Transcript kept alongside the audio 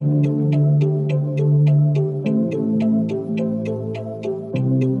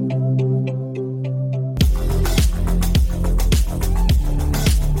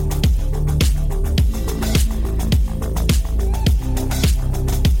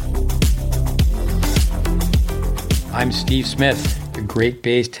I'm Steve Smith, the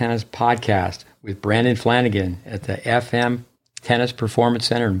GreatBase Tennis Podcast with Brandon Flanagan at the FM Tennis Performance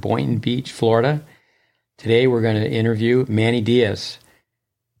Center in Boynton Beach, Florida. Today we're going to interview Manny Diaz.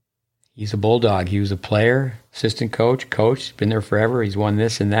 He's a Bulldog. He was a player, assistant coach, been there forever. He's won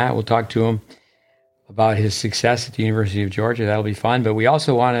this and that. We'll talk to him about his success at the University of Georgia. That'll be fun. But we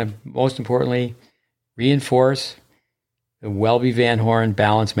also want to, most importantly, reinforce the Welby Van Horn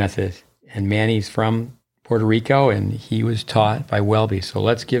balance method. And Manny's from Puerto Rico, and he was taught by Welby. So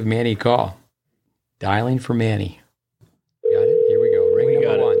let's give Manny a call. Dialing for Manny. Got it? Here we go. Ring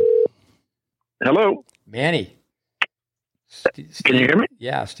number one. Hello. Manny. Can you hear me?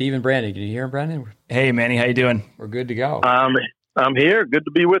 Yeah, Steve and Brandon. Can you hear him, Brandon? Hey, Manny. How you doing? We're good to go. I'm here. Good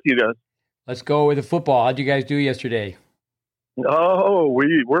to be with you guys. Let's go with the football. How'd you guys do yesterday? Oh,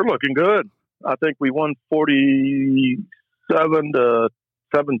 we're looking good. I think we won 47-17 or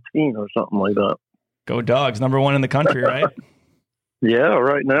something like that. Go Dogs, number one in the country, right? Yeah,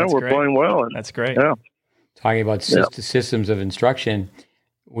 right now That's we're great. playing well. That's great. Yeah. Talking about systems of instruction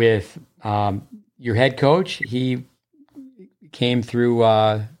with your head coach, he came through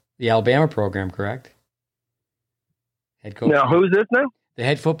the Alabama program, correct? Head coach. Now, who's this now? The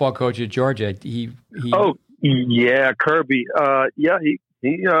head football coach at Georgia. Oh, yeah, Kirby. He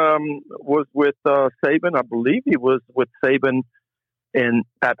was with Saban. I believe he was with Saban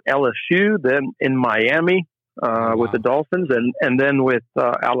at LSU, then in Miami with the Dolphins, and then with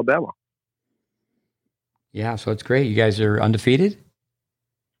Alabama. Yeah, so it's great. You guys are undefeated?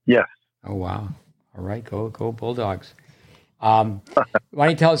 Yes. Oh, wow. All right, go Bulldogs. Why don't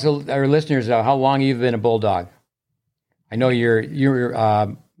you tell us, our listeners, how long you've been a Bulldog? I know you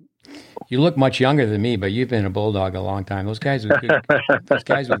look much younger than me, but you've been a Bulldog a long time. Those guys with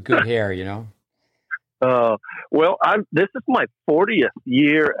good hair, you know. Well, this is my 40th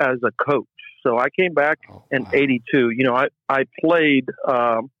year as a coach. So I came back in '82. You know, I played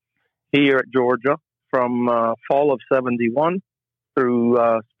here at Georgia from fall of '71 through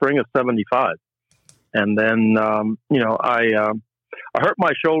spring of '75, and then I hurt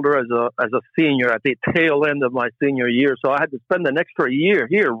my shoulder as a senior at the tail end of my senior year. So I had to spend an extra year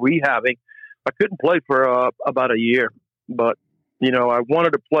here rehabbing. I couldn't play for about a year, but you know, I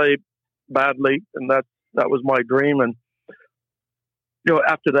wanted to play badly, and that was my dream. And you know,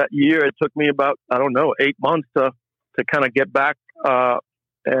 after that year, it took me about 8 months to kind of get back to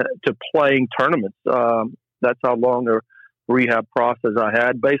playing tournaments. That's how long a rehab process I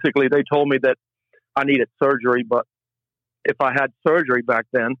had. Basically, they told me that I needed surgery, but if I had surgery back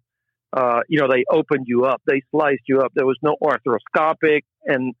then, they opened you up, they sliced you up. There was no arthroscopic,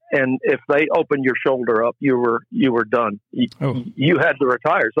 and if they opened your shoulder up, you were done. You had to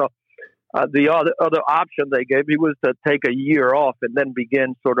retire. So the other option they gave me was to take a year off and then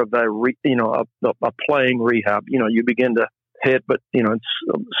begin sort of a playing rehab. You know, you begin to hit, but you know, it's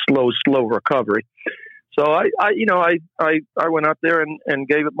slow recovery. So I went out there and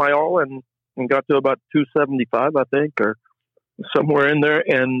gave it my all and got to about 275, I think, or somewhere in there,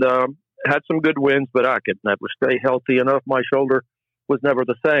 and had some good wins, but I could never stay healthy enough. My shoulder was never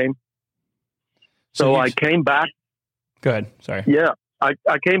the same. So I came back. Go ahead. Sorry. Yeah. I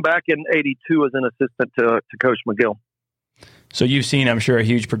came back in '82 as an assistant to Coach McGill. So you've seen, I'm sure, a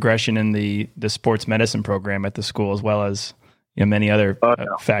huge progression in the sports medicine program at the school, as well as many other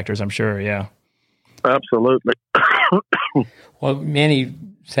factors, I'm sure. Yeah. Absolutely. Well, Manny,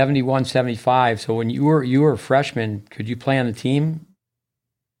 71, 75. So when you were a freshman, could you play on the team?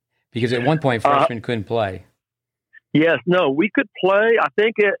 Because at one point, freshmen couldn't play. Yes, no, we could play. I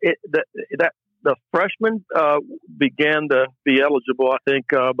think that the freshmen began to be eligible, I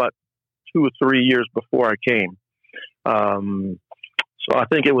think, about 2 or 3 years before I came. So I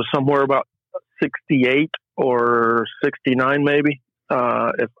think it was somewhere about 68 or 69, maybe,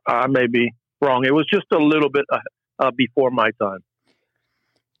 if I may be wrong. It was just a little bit before my time.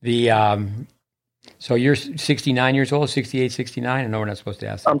 So you're 69 years old, 68, 69? I know we're not supposed to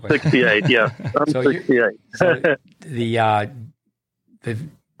ask that I'm question. 68, yeah. I'm 68. So the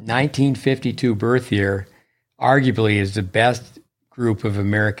 1952 birth year arguably is the best group of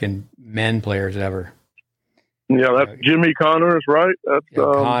American men players ever. Yeah, that's Jimmy Connors, right? That's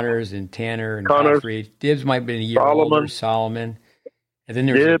Connors and Tanner and Godfrey. Dibbs might have been a year older, Solomon. And then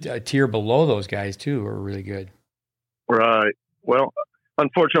there's a tier below those guys, too, who are really good. Right. Well,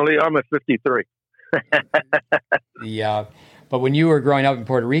 unfortunately, I'm at 53. But when you were growing up in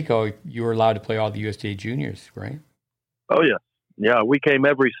Puerto Rico, you were allowed to play all the USDA juniors, right? Oh, yeah. Yeah, we came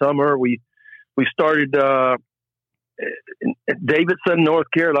every summer. We started in Davidson, North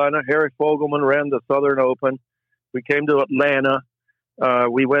Carolina. Harry Fogelman ran the Southern Open. We came to Atlanta.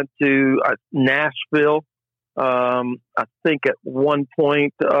 We went to Nashville. I think at one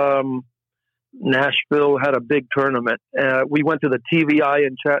point, Nashville had a big tournament. We went to the TVI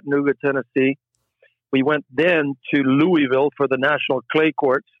in Chattanooga, Tennessee. We went then to Louisville for the National Clay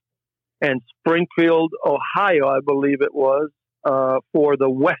Courts, and Springfield, Ohio, I believe it was, for the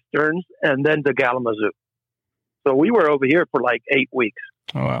Westerns, and then to Kalamazoo. So we were over here for like 8 weeks.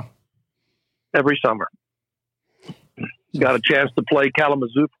 Oh, wow. Every summer. Got a chance to play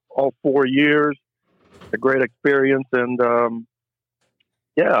Kalamazoo all 4 years. A great experience, and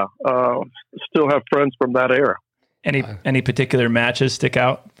still have friends from that era. Any particular matches stick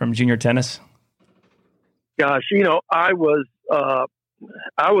out from junior tennis? Gosh, I was a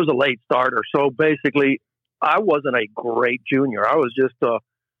late starter, so basically I wasn't a great junior. I was just a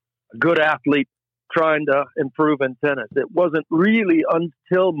good athlete trying to improve in tennis. It wasn't really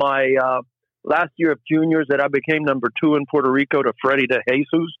until my last year of juniors that I became number 2 in Puerto Rico to Freddie De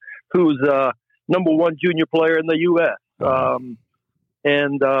Jesus, who's number 1 junior player in the U.S.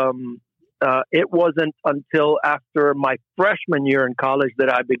 It wasn't until after my freshman year in college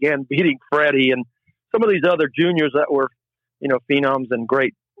that I began beating Freddie and some of these other juniors that were, phenoms and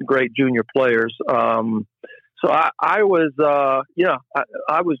great junior players. So I was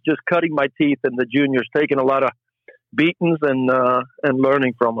just cutting my teeth in the juniors, taking a lot of beatings and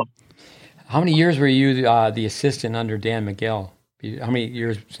learning from them. How many years were you the assistant under Dan McGill? How many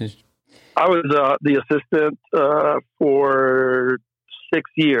years since? I was the assistant for 6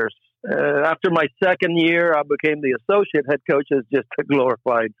 years. After my second year, I became the associate head coach as just a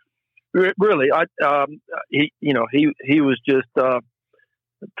glorified. Really, he was just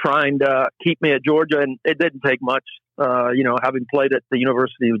trying to keep me at Georgia, and it didn't take much. Having played at the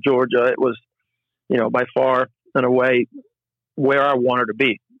University of Georgia, it was, by far and away where I wanted to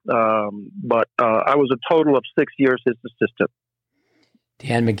be. But I was a total of 6 years his assistant.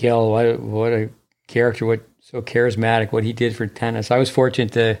 Dan McGill, what a character! What so charismatic! What he did for tennis. I was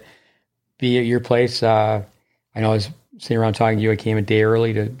fortunate to be at your place. I know I was sitting around talking to you. I came a day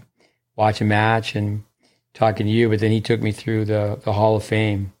early to watch a match and talking to you, but then he took me through the Hall of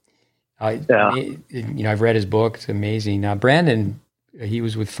Fame. I've read his book. It's amazing. Brandon, he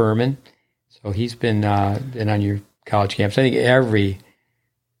was with Furman, so he's been on your college campus. I think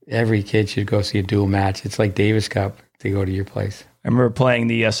every kid should go see a dual match. It's like Davis Cup to go to your place. I remember playing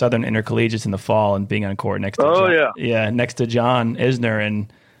the Southern Intercollegiates in the fall and being on court next to next to John Isner,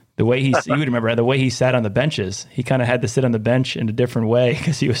 and the way you would remember the way he sat on the benches. He kind of had to sit on the bench in a different way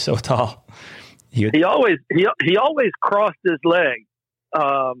because he was so tall. He always crossed his leg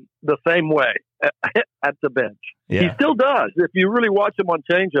the same way at the bench. Yeah. He still does. If you really watch him on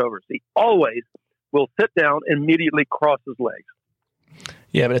changeovers, he always will sit down and immediately cross his legs.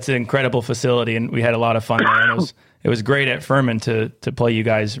 Yeah, but it's an incredible facility, and we had a lot of fun there. And it was great at Furman to play you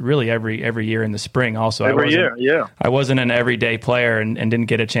guys really every year in the spring. Also, I wasn't an everyday player and didn't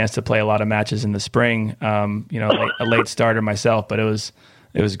get a chance to play a lot of matches in the spring. A late starter myself, but it was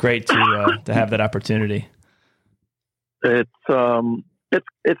great to have that opportunity. It's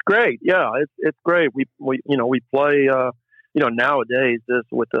great. Yeah, it's great. We play. Nowadays this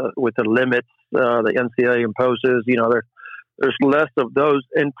with the limits the NCAA imposes. There's less of those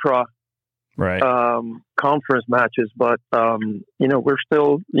intra conference matches, but we're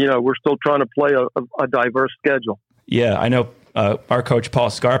still trying to play a diverse schedule. Yeah, I know. Our coach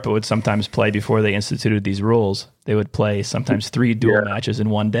Paul Scarpa would sometimes play before they instituted these rules. They would play sometimes 3 dual matches in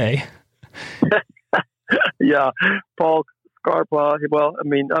one day. Yeah, Paul Scarpa. Well, I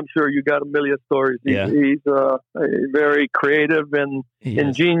mean, I'm sure you got a million stories. He's very creative and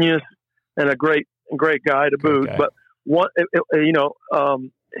ingenious, and a great guy to boot. But he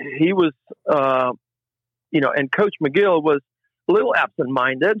was, and Coach McGill was a little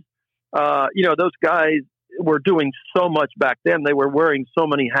absent-minded. Those guys were doing so much back then. They were wearing so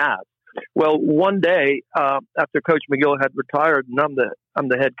many hats. Well, one day after Coach McGill had retired and I'm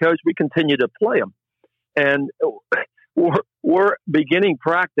the head coach, we continued to play him. And we're beginning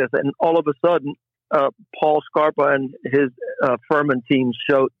practice, and all of a sudden, Paul Scarpa and his Furman team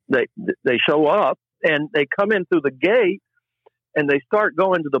show up, and they come in through the gate, and they start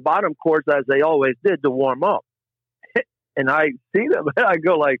going to the bottom courts as they always did to warm up. And I see them, and I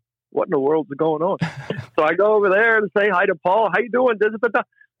go like, "What in the world's going on?" So I go over there and say hi to Paul. "How you doing?"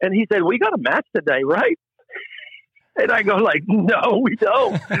 And he said, "We got a match today, right?" And I go like, "No, we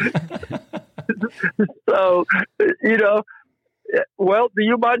don't." So, well, do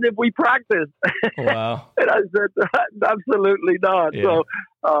you mind if we practice? Wow. And I said, absolutely not. Yeah.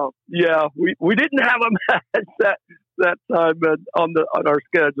 So, we didn't have a match that time on our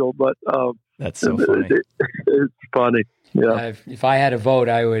schedule, but that's so funny. It's funny. Yeah. If I had a vote,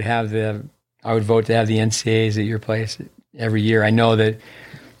 I would have the I would vote to have the NCAAs at your place every year. I know that,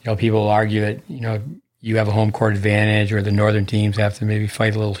 people argue that, you have a home court advantage or the northern teams have to maybe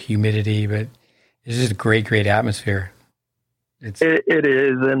fight a little humidity, but it's just a great, great atmosphere. It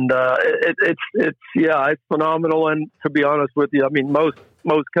is. And it's phenomenal. And to be honest with you, I mean, most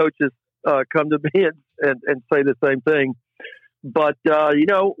coaches come to me and say the same thing. But,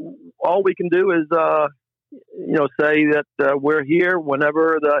 all we can do is, say that we're here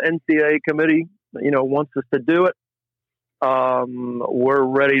whenever the NCAA committee, wants us to do it. We're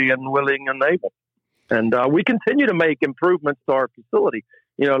ready and willing and able. And we continue to make improvements to our facility.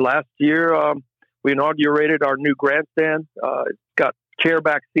 Last year we inaugurated our new grandstand. It's got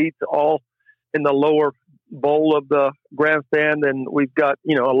chairback seats all in the lower bowl of the grandstand. And we've got,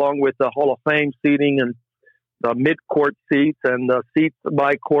 along with the Hall of Fame seating and the mid-court seats and the seats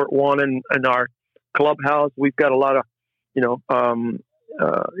by court one and our clubhouse, we've got a lot of,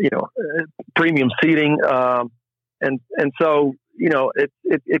 premium seating. And so,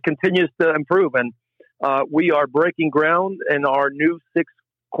 it continues to improve. And we are breaking ground in our new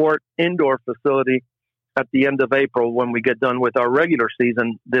 6-court indoor facility at the end of April when we get done with our regular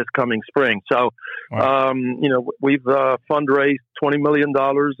season this coming spring. So, wow. We've fundraised $20 million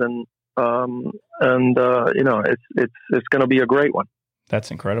and it's going to be a great one.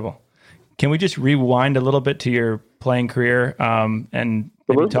 That's incredible. Can we just rewind a little bit to your playing career and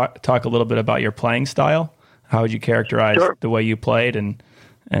maybe talk a little bit about your playing style? How would you characterize the way you played and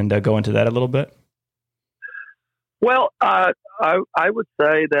go into that a little bit? Well, I would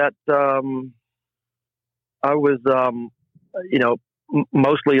say that I was,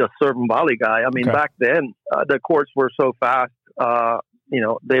 mostly a serve and volley guy. I mean, back then, the courts were so fast,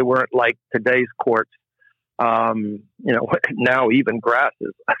 they weren't like today's courts. Now even grass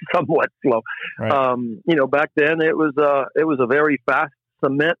is somewhat slow. Right. Back then it was a very fast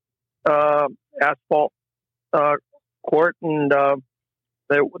cement asphalt court, and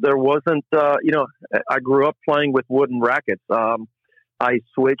there wasn't. I grew up playing with wooden rackets. I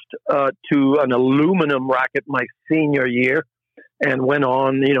switched to an aluminum racket my senior year, and went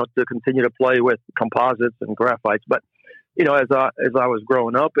on, to continue to play with composites and graphites. But as I was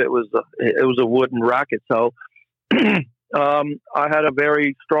growing up, it was a wooden racket. So I had a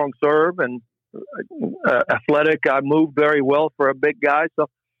very strong serve and athletic. I moved very well for a big guy. So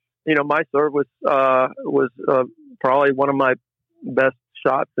my serve was probably one of my best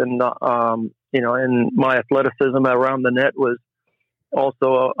shots, and and my athleticism around the net was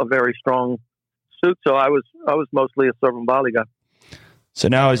also a very strong suit. So I was mostly a serve and volley guy. So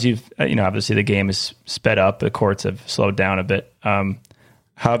now, as you've, obviously the game is sped up, the courts have slowed down a bit. How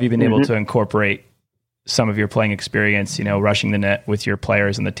have you been able to incorporate some of your playing experience, rushing the net with your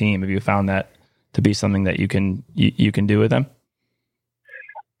players and the team? Have you found that to be something that you can do with them?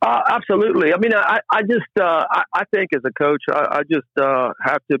 Absolutely. I mean, I just I think as a coach, I just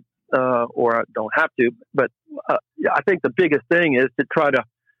have to, or I don't have to, but I think the biggest thing is to try to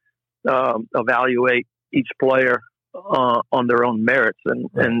evaluate each player on their own merits.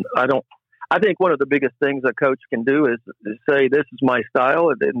 And I think one of the biggest things a coach can do is say, this is my style,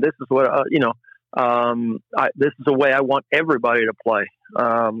 and this is what, this is the way I want everybody to play.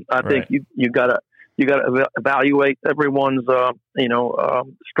 I think you gotta evaluate everyone's,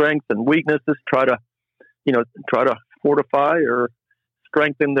 strengths and weaknesses, try to fortify or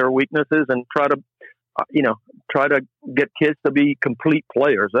strengthen their weaknesses, and try to get kids to be complete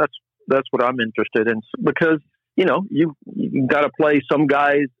players. That's what I'm interested in, because, you got to play some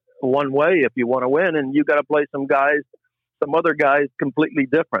guys one way if you want to win, and you got to play some other guys completely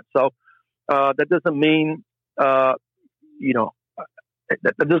different. So, that doesn't mean, that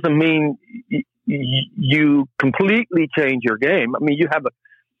doesn't mean you completely change your game. I mean, you have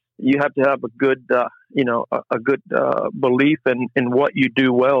to have a good, belief in what you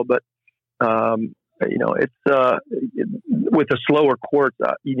do well. But, it's, with a slower court,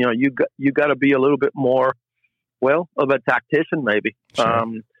 you got to be a little bit more, of a tactician, maybe. Sure.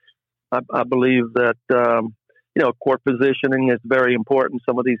 I believe that, court positioning is very important.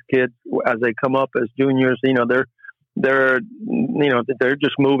 Some of these kids, as they come up as juniors, they're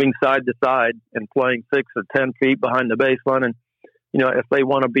just moving side to side and playing 6 or 10 feet behind the baseline. And, if they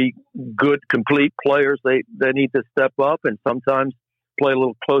want to be good, complete players, they need to step up and sometimes play a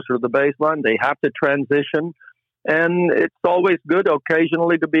little closer to the baseline. They have to transition. And it's always good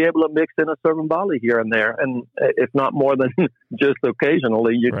occasionally to be able to mix in a serve and volley here and there. And if not more than just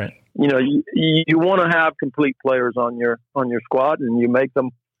occasionally, you want to have complete players on your squad, and you make them,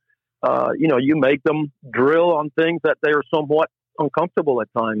 you make them drill on things that they are somewhat uncomfortable at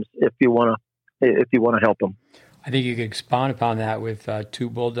times if you want to help them. I think you could expound upon that with two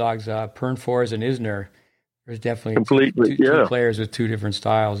Bulldogs, Pernfors and Isner. There's definitely two players with two different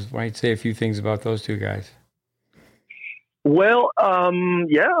styles. Why don't you say a few things about those two guys? Well,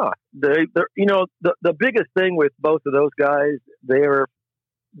 they're the biggest thing with both of those guys, they're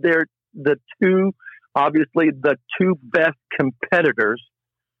the two best competitors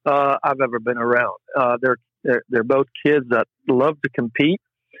I've ever been around. They're both kids that love to compete,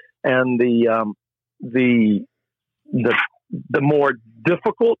 and the more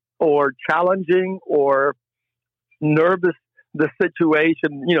difficult or challenging or nervous the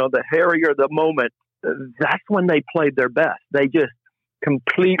situation, the hairier the moment, that's when they played their best. They just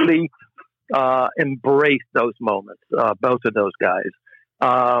completely embraced those moments, both of those guys.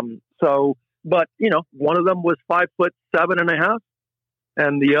 But one of them was 5'7.5",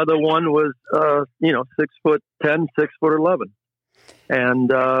 and the other one was 6'10", 6'11".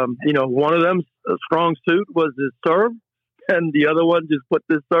 And one of them's strong suit was his serve, and the other one just put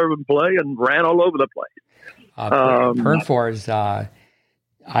this serve in play and ran all over the place. Pernfors,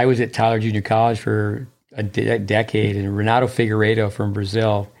 I was at Tyler Junior College for a decade, and Renato Figueiredo from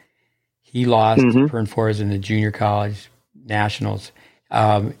Brazil, he lost Pernfors in the junior college nationals.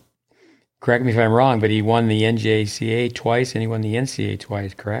 Correct me if I'm wrong, but he won the NJCAA twice and he won the NCAA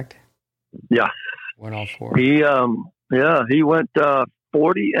twice, correct? Yeah. Won all four. He went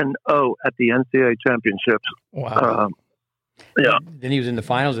 40-0 at the NCAA championships. Wow. Then he was in the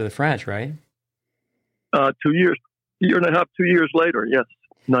finals of the French, right? 2 years, year and a half, 2 years later, yes.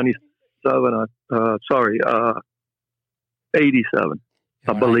 87,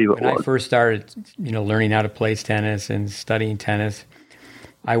 I believe it was. When I first started, learning how to play tennis and studying tennis,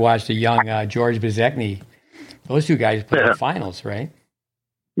 I watched a young George Bezekny. Those two guys played in the finals, right?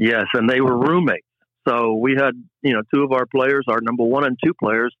 Yes, and they were roommates. So we had, two of our players, our number 1 and 2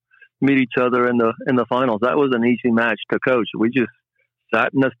 players, meet each other in the finals. That was an easy match to coach. We just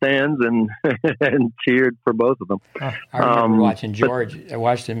sat in the stands and cheered for both of them. I remember watching George. I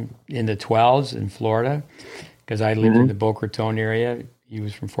watched him in the 12s in Florida because I lived in the Boca Raton area. He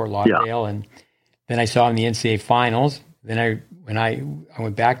was from Fort Lauderdale, and then I saw him in the NCAA finals. Then when I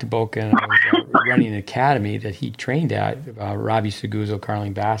went back to Boca and I was running an academy that he trained at, Robbie Seguzo,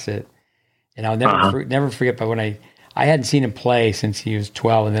 Carling Bassett, and I'll never forget. But when I hadn't seen him play since he was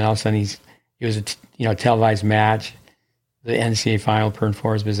 12, and then all of a sudden it was a televised match, the NCAA final,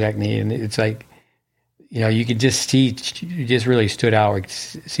 Pernfors Bezekny, and it's like, you could just see, he just really stood out.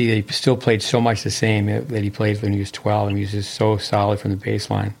 See that he still played so much the same that he played when he was 12, and he was just so solid from the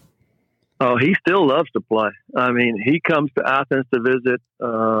baseline. Oh, he still loves to play. I mean, he comes to Athens to visit,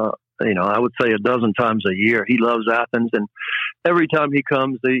 I would say a dozen times a year. He loves Athens, and every time he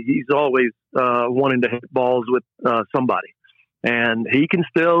comes, he's always wanting to hit balls with somebody. And he can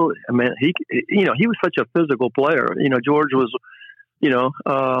still, he was such a physical player. George was, he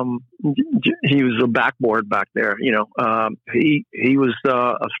was a backboard back there. He was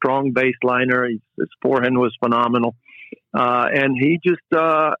a strong baseliner. His forehand was phenomenal. And he just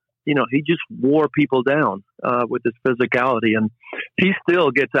wore people down with his physicality, and he still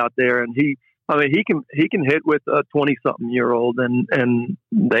gets out there and he can hit with a 20-something-year-old, and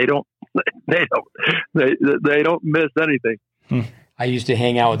they don't miss anything. I used to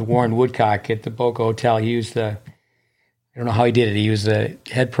hang out with Warren Woodcock at the Boca Hotel. He used I don't know how he did it. He was the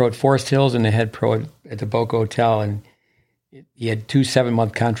head pro at Forest Hills and the head pro at the Boca Hotel, and he had 2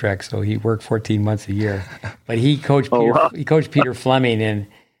 7-month contracts, so he worked 14 months a year. But he coached Peter Fleming, and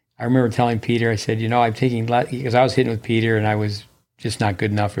I remember telling Peter, I said, I'm taking, because I was hitting with Peter and I was just not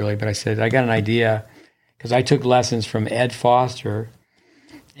good enough really, but I said, I got an idea, because I took lessons from Ed Foster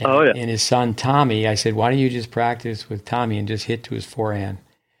and his son Tommy. I said, why don't you just practice with Tommy and just hit to his forehand?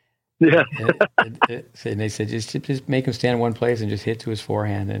 Yeah. and they said, just make him stand in one place and just hit to his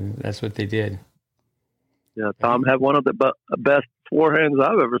forehand, and that's what they did. Yeah, Tom had one of the best forehands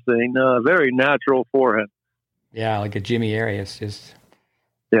I've ever seen. Very natural forehand. Yeah, like a Jimmy Arias, just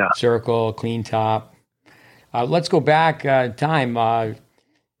circle, clean top. Let's go back in time.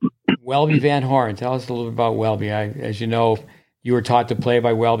 Welby Van Horn. Tell us a little bit about Welby. As you know, you were taught to play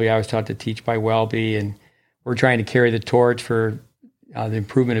by Welby. I was taught to teach by Welby, and we're trying to carry the torch for the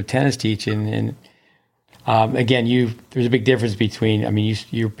improvement of tennis teaching. And again, there's a big difference between,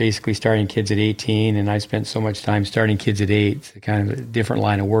 you're basically starting kids at 18, and I spent so much time starting kids at 8. It's kind of a different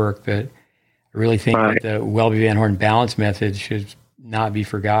line of work, but I really think that the Welby Van Horn balance method should not be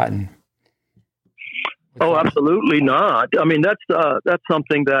forgotten. Oh, absolutely not. That's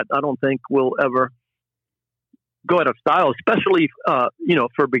something that I don't think will ever go out of style, especially,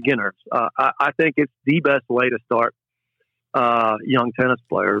 for beginners. I think it's the best way to start young tennis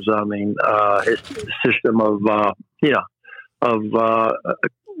players. I mean, his system of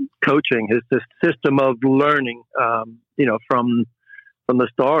coaching, his system of learning, from the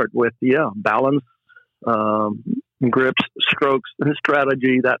start with balance, grips, strokes, and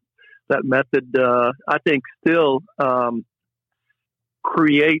strategy. That method, I think, still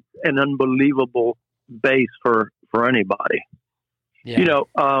creates an unbelievable base for anybody. Yeah.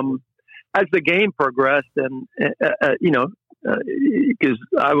 As the game progressed, and because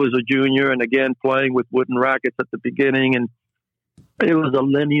I was a junior, and again playing with wooden rackets at the beginning, and it was a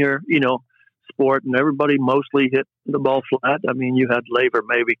linear, sport, and everybody mostly hit the ball flat. I mean, you had Laver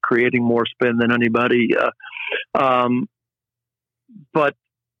maybe creating more spin than anybody, but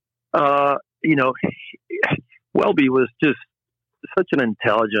Welby was just such an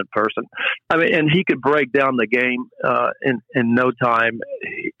intelligent person. I mean, and he could break down the game in no time.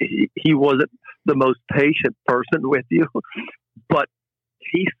 He wasn't the most patient person with you, but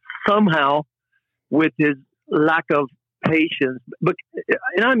he somehow, with his lack of patience,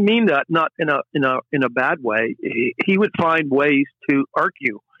 and I mean that not in a bad way, he would find ways to irk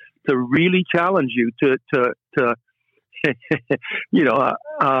you, to really challenge you, to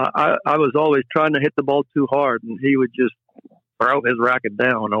I was always trying to hit the ball too hard, and he would just throw his racket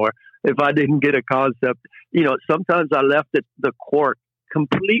down. Or if I didn't get a concept, sometimes I left the court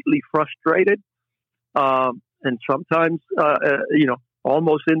completely frustrated, and sometimes,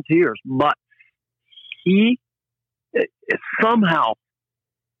 almost in tears. But he somehow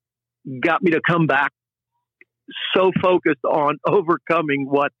got me to come back so focused on overcoming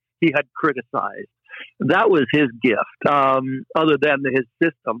what he had criticized. That was his gift, other than his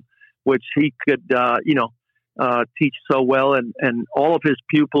system, which he could, teach so well. And all of his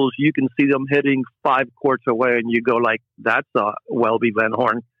pupils, you can see them hitting 5 courts away, and you go like, that's a Welby Van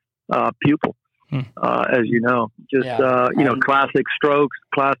Horn pupil, as you know. Just, classic strokes,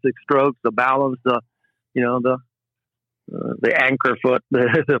 the balance, the anchor foot,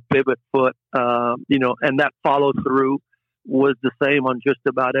 the pivot foot, and that follow through was the same on just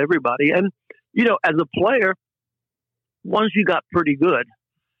about everybody. And, as a player, once you got pretty good,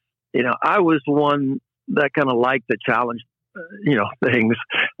 I was one that kind of liked to challenge, things.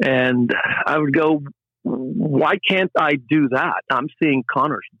 And I would go, why can't I do that? I'm seeing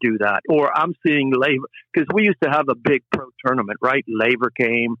Connors do that. Or I'm seeing Laver, because we used to have a big pro tournament, right? Laver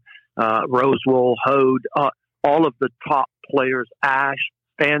came, Rosewell, Hode, all of the top players, Ash,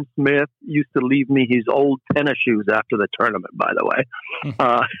 Stan Smith used to leave me his old tennis shoes after the tournament, by the way.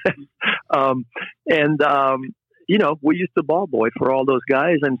 We used to ball boy for all those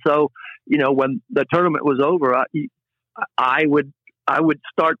guys. And so, when the tournament was over, I would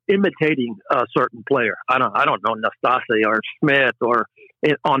start imitating a certain player. I don't know, Nastase or Smith or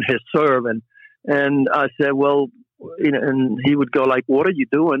on his serve. And I said, well, and he would go like, what are you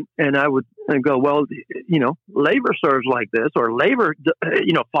doing? And I would go, well, Laver serves like this, or Laver,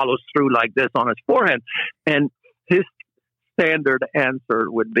 follows through like this on his forehand. And his standard answer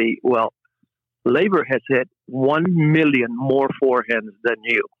would be, well, Laver has hit 1 million more forehands than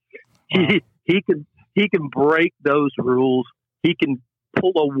you. Wow. He can break those rules. He can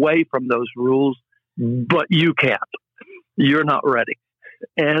pull away from those rules, but you can't. You're not ready.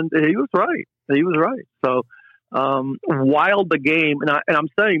 And he was right. So, while the game, and I'm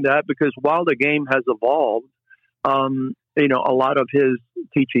saying that because while the game has evolved, a lot of his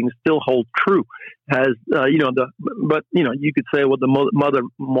teachings still hold true. You could say, well, the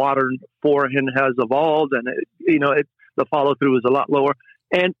modern forehand has evolved, and the follow through is a lot lower.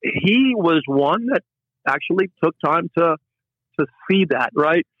 And he was one that actually took time to see that,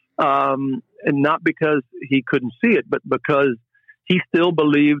 right? And not because he couldn't see it, but because he still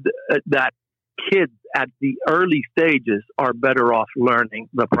believed that kids at the early stages are better off learning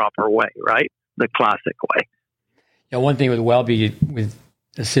the proper way, right? The classic way. Yeah, one thing with Welby, with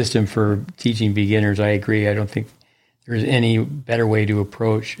a system for teaching beginners, I agree. I don't think there's any better way to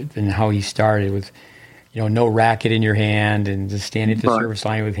approach it than how he started with, no racket in your hand and just standing at the service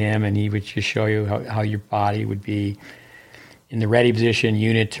line with him, and he would just show you how your body would be in the ready position,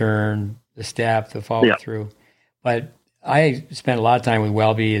 unit turn, the step, the follow through. But I spent a lot of time with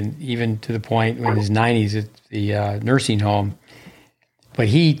Welby, and even to the point in his 90s at the nursing home. But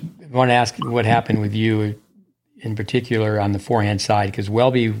I want to ask what happened with you in particular on the forehand side, because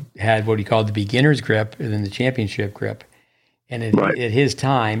Welby had what he called the beginner's grip and then the championship grip. And at his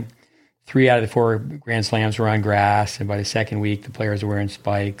time, 3 out of the 4 Grand Slams were on grass, and by the second week, the players were wearing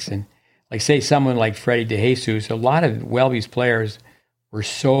spikes. And like, say, someone like Freddie DeJesus, a lot of Welby's players were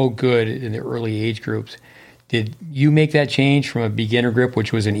so good in the early age groups. Did you make that change from a beginner grip,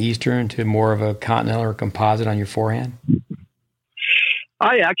 which was an Eastern, to more of a continental or composite on your forehand?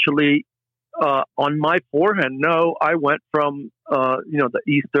 I actually, on my forehand, no, I went from, the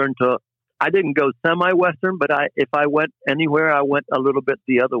Eastern to, I didn't go semi-Western, but if I went anywhere, I went a little bit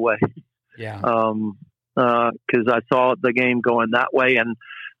the other way. Yeah. Because I saw the game going that way. And,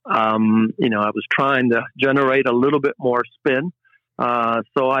 I was trying to generate a little bit more spin.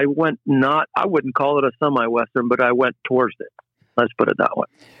 So I wouldn't call it a semi-Western, but I went towards it. Let's put it that way.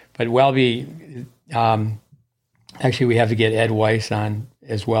 But Welby, actually, we have to get Ed Weiss on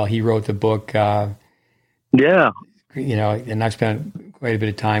as well. He wrote the book. And I've spent quite a bit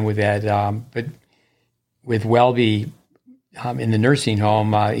of time with Ed. But with Welby in the nursing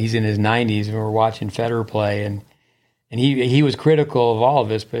home, he's in his 90s, and we're watching Federer play, and he was critical of all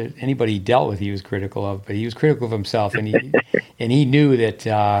of us, but anybody he dealt with, he was critical of. But he was critical of himself, and he knew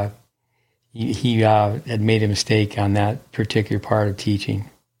that he had made a mistake on that particular part of teaching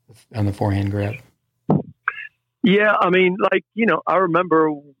on the forehand grip. Yeah, I mean, I remember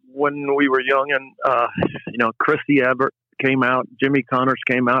when we were young, and Chrissy Everett came out, Jimmy Connors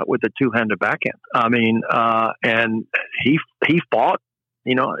came out with a two-handed backhand. I mean, and he fought.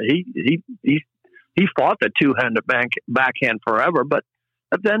 He fought the two-handed backhand forever, but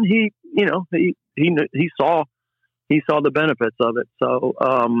then he saw the benefits of it. So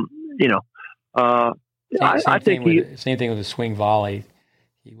I think same thing with the swing volley.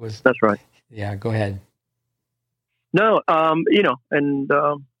 He was. That's right. Yeah, go ahead. No, I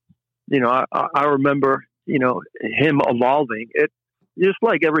remember, him evolving. It just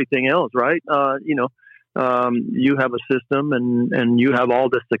like everything else, right? You have a system and you have all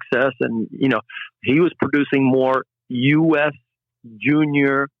this success, and he was producing more U.S.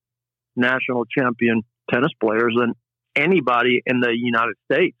 junior national champion tennis players than anybody in the United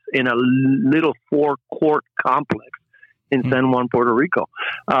States in a little 4-court complex in San Juan, Puerto Rico.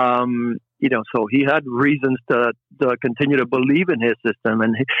 So he had reasons to continue to believe in his system.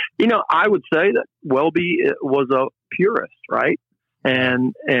 And, I would say that Welby was a purist, right?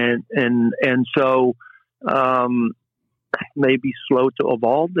 And so, maybe slow to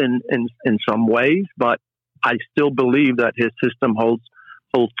evolve in some ways, but I still believe that his system holds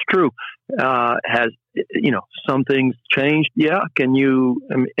true. Has, some things changed? Yeah. Can you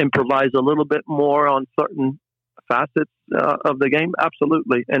improvise a little bit more on certain facets of the game?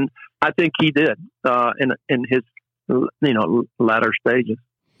 Absolutely. And I think he did in his latter stages.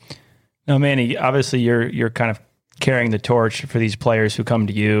 Now, Manny, obviously you're kind of carrying the torch for these players who come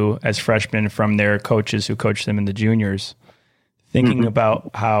to you as freshmen from their coaches who coach them in the juniors. Thinking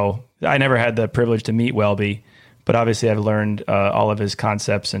about how I never had the privilege to meet Welby, but obviously I've learned all of his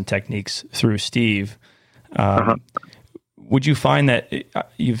concepts and techniques through Steve. Would you find that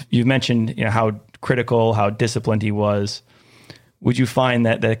you've mentioned how critical, how disciplined he was? Would you find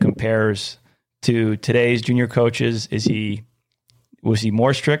that compares to today's junior coaches? Was he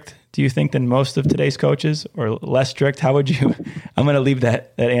more strict, do you think, than most of today's coaches, or less strict? How would you? I'm going to leave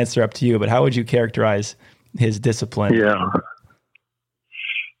that answer up to you, but how would you characterize his discipline? Yeah.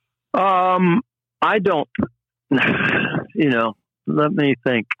 I don't. Let me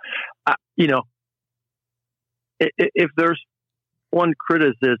think. If there's one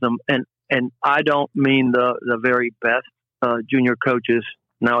criticism, and I don't mean the very best junior coaches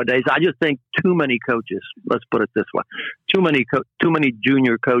nowadays. I just think too many coaches, let's put it this way, too many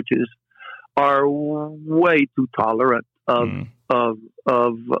junior coaches are way too tolerant of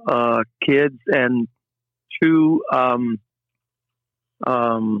kids, and too I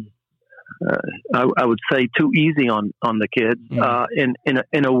would say too easy on the kids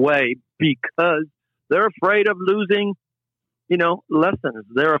in a way, because they're afraid of losing lessons.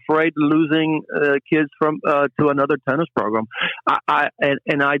 They're afraid of losing kids from to another tennis program. I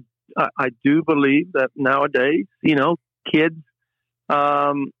do believe that nowadays, kids,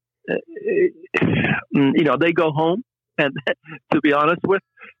 they go home, and to be honest with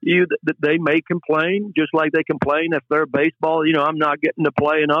you, they may complain just like they complain if they're baseball. I'm not getting to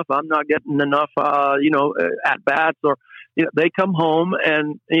play enough. I'm not getting enough, at bats, or. They come home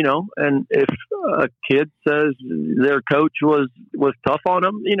and if a kid says their coach was tough on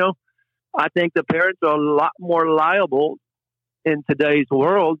them, I think the parents are a lot more liable in today's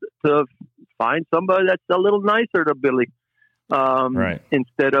world to find somebody that's a little nicer to Billy. Right.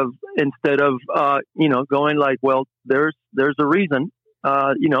 Instead of going like, well, there's a reason,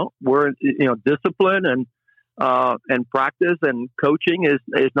 we're, discipline and practice and coaching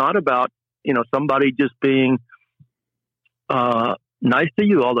is not about, somebody just being, nice to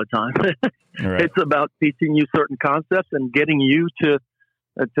you all the time. Right. It's about teaching you certain concepts and getting you to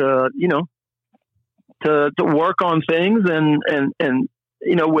work on things and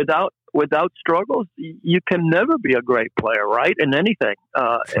without without struggles, you can never be a great player, right? In anything,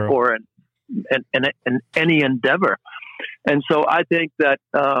 or in any endeavor. And so I think that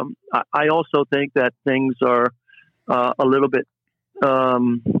I also think that things are a little bit,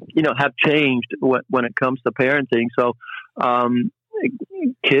 have changed when it comes to parenting. So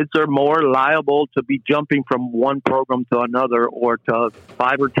kids are more liable to be jumping from one program to another, or to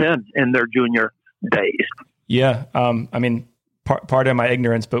 5 or 10 in their junior days. Yeah. I mean, part of my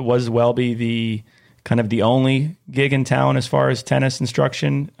ignorance, but was Welby the only gig in town as far as tennis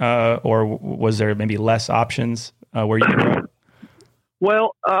instruction, or was there maybe less options where you grew up?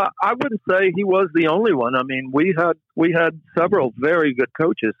 Well, I wouldn't say he was the only one. I mean, we had several very good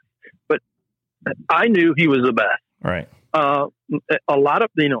coaches, but I knew he was the best. Right. A lot of,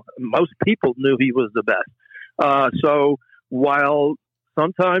 most people knew he was the best. So while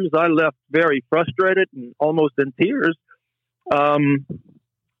sometimes I left very frustrated and almost in tears, I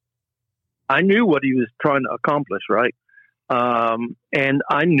knew what he was trying to accomplish, right? And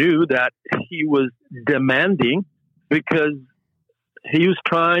I knew that he was demanding because he was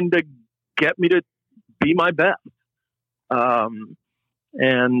trying to get me to be my best. And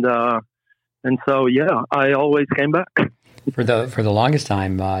so, yeah, I always came back. For the longest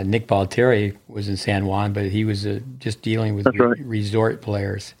time, Nick Baltieri was in San Juan, but he was just dealing with resort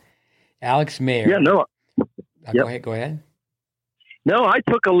players. Alex Mayer. Yeah, no. Go ahead. No, I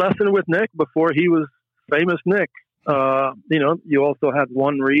took a lesson with Nick before he was famous Nick. You also had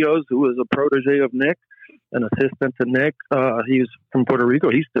Juan Rios, who was a protege of Nick, an assistant to Nick. He's from Puerto Rico.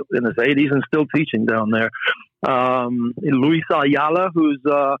 He's still in his 80s and still teaching down there. Luis Ayala, who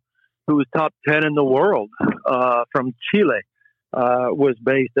was top 10 in the world from Chile, was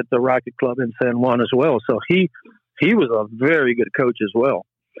based at the Racket Club in San Juan as well. So he was a very good coach as well.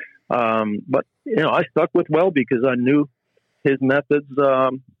 But I stuck with Welby because I knew his methods,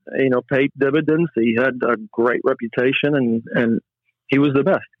 paid dividends. He had a great reputation, and he was the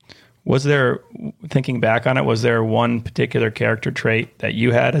best. Was there, thinking back on it, was there one particular character trait that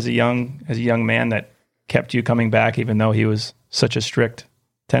you had as a young man that kept you coming back, even though he was such a strict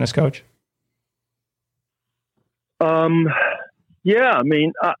tennis coach? Yeah, I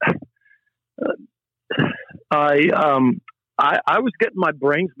mean, I was getting my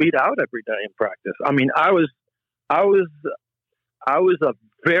brains beat out every day in practice. I mean, I was a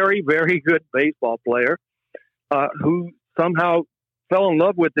very, very good baseball player who somehow fell in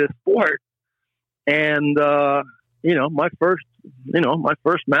love with this sport. And my first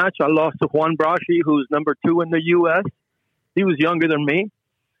match, I lost to Juan Braschi, who's number 2 in the U.S. He was younger than me,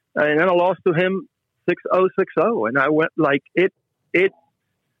 and then I lost to him 6-0, 6-0, and I went like it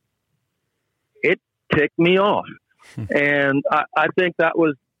ticked me off. And I think that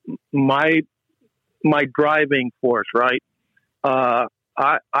was my driving force, right? I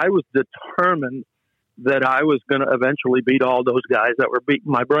was determined that I was going to eventually beat all those guys that were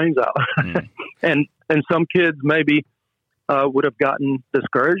beating my brains out. And some kids maybe would have gotten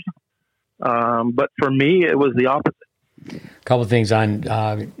discouraged. But for me, it was the opposite. A couple of things on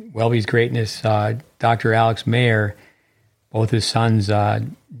Welby's greatness. Dr. Alex Mayer, both his sons,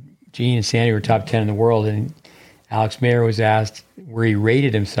 Gene and Sandy, were top 10 in the world. And Alex Mayer was asked where he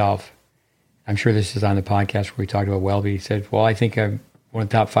rated himself. I'm sure this is on the podcast where we talked about Welby. He said, well, I think I'm one of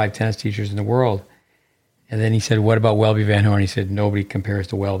the top 5 tennis teachers in the world. And then he said, what about Welby Van Horn? He said, nobody compares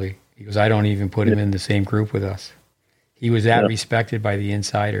to Welby. He goes, I don't even put him in the same group with us. He was that respected by the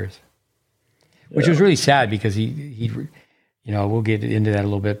insiders, which was really sad because he we'll get into that a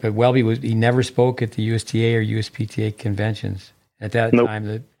little bit, but Welby he never spoke at the USTA or USPTA conventions. At that time,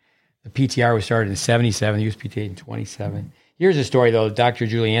 the PTR was started in 77, the USPTA in 27. Here's a story, though. Dr.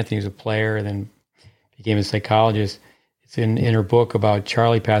 Julie Anthony was a player and then became a psychologist. It's in her book about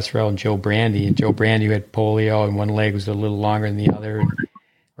Charlie Passerelle and Joe Brandy. And Joe Brandy, who had polio and one leg was a little longer than the other,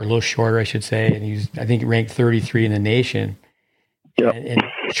 or a little shorter, I should say. And he was, I think, ranked 33 in the nation. Yep. And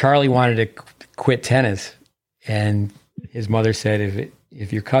Charlie wanted to quit tennis. And his mother said,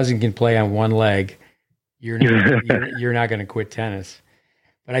 if your cousin can play on one leg, you're not going to quit tennis.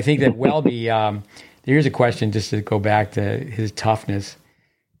 But I think that Welby, here's a question just to go back to his toughness.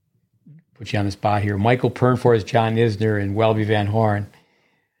 Put you on the spot here. Michael Pernfors, John Isner, and Welby Van Horn.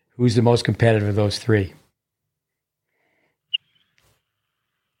 Who's the most competitive of those 3?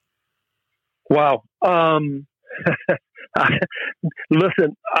 Wow.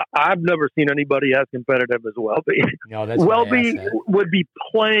 Listen, I've never seen anybody as competitive as Welby. No, that's Welby would be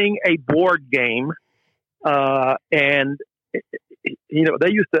playing a board game, and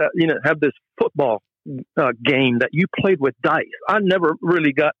they used to have this football game that you played with dice. I never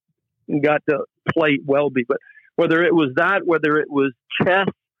really got to play Welby, but whether it was that, whether it was chess,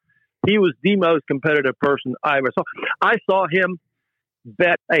 he was the most competitive person I ever saw. I saw him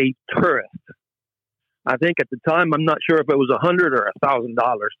bet a tourist. I think at the time, I'm not sure if it was $100 or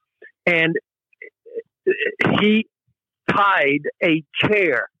 $1,000, and he tied a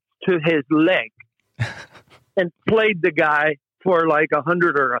chair to his leg and played the guy for like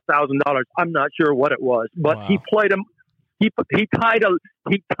 $100 or $1,000. I'm not sure what it was, but wow. He played him. He tied a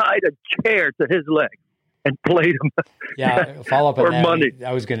chair to his leg and played him. Yeah, follow up on that. Money.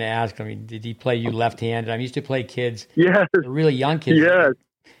 I was going to ask. I mean, did he play you left-handed? I used to play kids. Yes. Really young kids. Yes.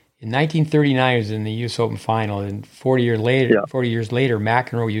 In 1939, it was in the U.S. Open final, and 40 years later,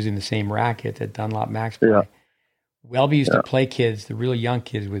 McEnroe using the same racket that Dunlop Max played. Yeah. Welby used to play kids, the really young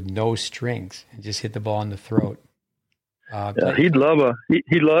kids, with no strings and just hit the ball in the throat. He'd love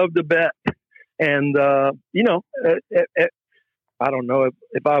he loved to bet, and I don't know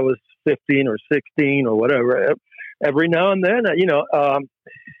if I was 15 or 16 or whatever. Every now and then, the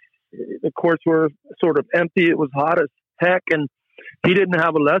courts were sort of empty. It was hot as heck, and he didn't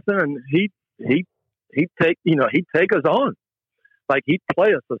have a lesson, and he'd take us on. Like, he'd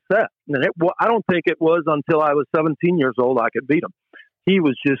play us a set. And I don't think it was until I was 17 years old I could beat him. He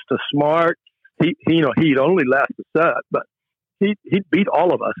was just a smart. He'd only last a set, but he'd beat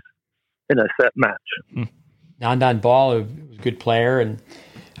all of us in a set match. Nandan Ball was a good player, and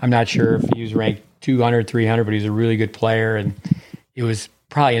I'm not sure if he was ranked 200, 300, but he was a really good player, and it was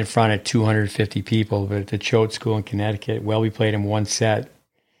probably in front of 250 people, but at the Choate School in Connecticut. Welby played him one set.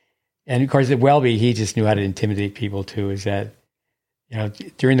 And, of course, at Welby, he just knew how to intimidate people, too, is that,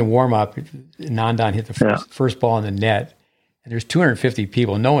 during the warm-up, Nandan hit the first ball in the net, and there's 250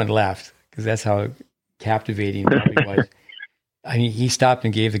 people. No one left, because that's how captivating Welby was. I mean, he stopped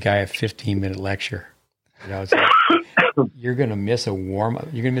and gave the guy a 15-minute lecture. It's like, you're going to miss a warm-up.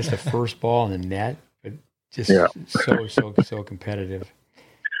 You're going to miss the first ball in the net, but just so competitive.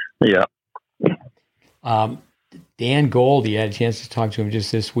 Yeah. Dan Goldie, I had a chance to talk to him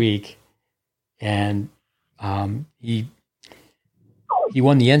just this week, and he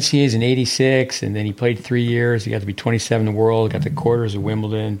won the NCAAs in '86, and then he played 3 years. He got to be 27 in the world, got the quarters of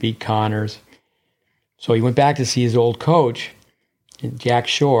Wimbledon, beat Connors. So he went back to see his old coach, Jack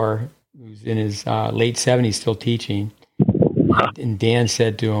Shore, who's in his late 70s, still teaching. And Dan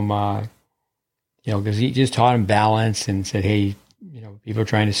said to him, because he just taught him balance and said, hey, people are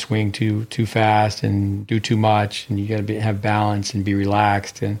trying to swing too fast and do too much, and you got to have balance and be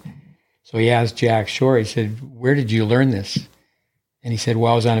relaxed. And so he asked Jack Shore, he said, where did you learn this? And he said,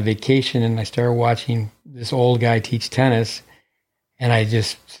 well, I was on a vacation, and I started watching this old guy teach tennis, and I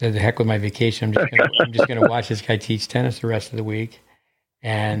just said, the heck with my vacation. I'm just going to watch this guy teach tennis the rest of the week.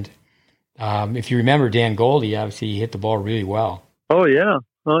 And if you remember Dan Goldie, obviously he hit the ball really well. Oh, yeah.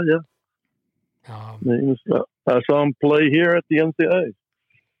 I saw him play here at the NCAA.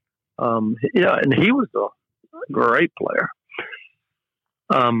 And he was a great player.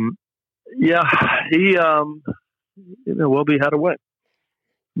 Welby had a way.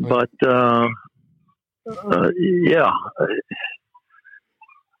 But, I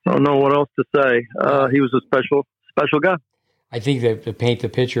don't know what else to say. He was a special guy. I think that to paint the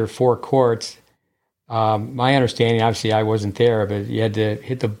picture, 4 courts, my understanding, obviously I wasn't there, but you had to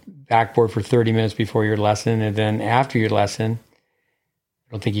hit the backboard for 30 minutes before your lesson, and then after your lesson,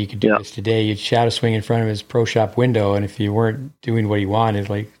 I don't think you could do this today, you'd shadow swing in front of his pro shop window, and if you weren't doing what he wanted,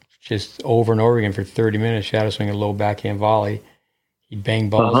 like just over and over again for 30 minutes, shadow swing a low backhand volley, he'd bang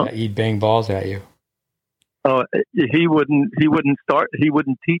balls at you. Oh, he wouldn't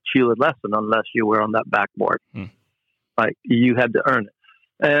teach you a lesson unless you were on that backboard. Like, you had to earn it.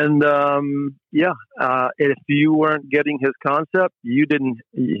 And if you weren't getting his concept, you didn't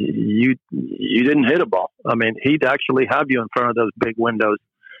hit a ball. I mean, he'd actually have you in front of those big windows,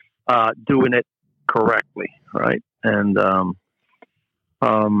 doing it correctly, right? And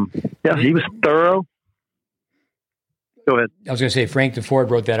he was thorough. Go ahead. I was going to say, Frank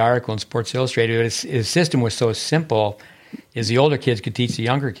DeFord wrote that article in Sports Illustrated. But his system was so simple, is the older kids could teach the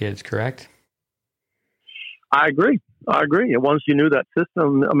younger kids, correct? I agree. And once you knew that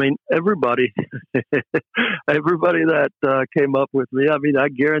system, I mean, everybody that came up with me, I mean, I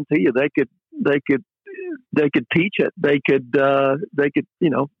guarantee you, they could teach it. They could,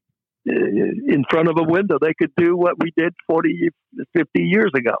 in front of a window, they could do what we did 40, 50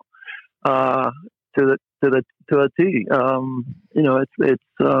 years ago, to a T.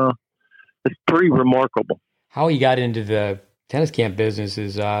 It's pretty remarkable. How he got into the tennis camp business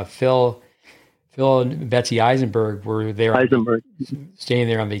is Phil and Betsy Eisenberg were there, staying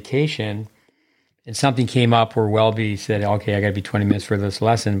there on vacation, and something came up where Welby said, okay, I got to be 20 minutes for this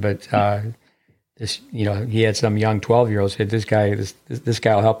lesson, but this, he had some young 12-year-old said, this guy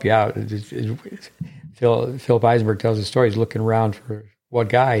will help you out. Philip Eisenberg tells the story. He's looking around for what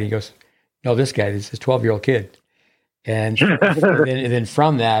guy? And he goes, no, this guy, this 12-year-old kid. And then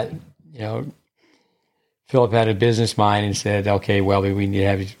from that, Philip had a business mind and said, okay, well, we need to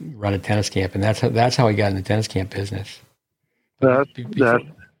have you run a tennis camp. And that's how he got in the tennis camp business.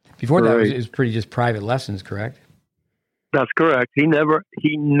 Before that, it was pretty just private lessons, correct? That's correct. He never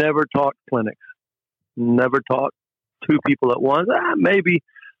taught clinics. Never taught two people at once. Maybe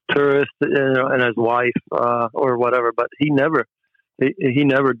tourists and his wife or whatever, but he never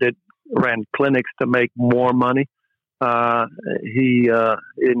ran clinics to make more money. He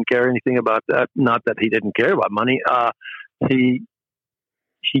didn't care anything about that. Not that he didn't care about money. He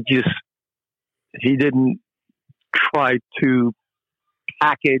didn't try to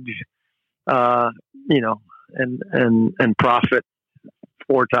package, and profit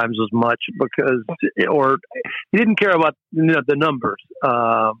 4 times as much or he didn't care about the numbers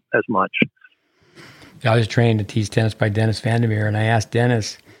as much. I was trained to teach tennis by Dennis Vandermeer, and I asked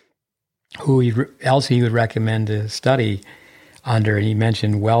Dennis who else he would recommend to study under, and he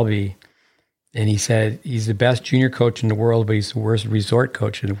mentioned Welby, and he said he's the best junior coach in the world, but he's the worst resort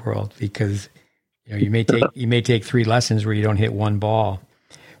coach in the world because you may take 3 lessons where you don't hit 1 ball.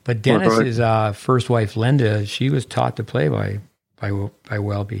 But Dennis's first wife, Linda, she was taught to play by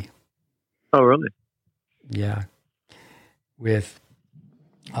Welby. Oh, really? Yeah. With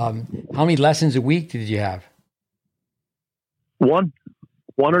how many lessons a week did you have? 1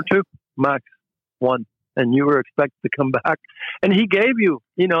 or 2 max. 1, and you were expected to come back. And he gave you,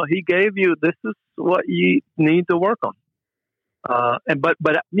 this is what you need to work on. But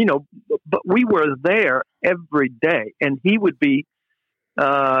we were there every day, and he would be,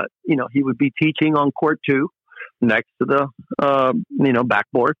 he would be teaching on court 2 next to the,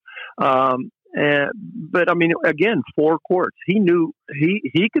 backboard. But I mean, again, 4 courts. He knew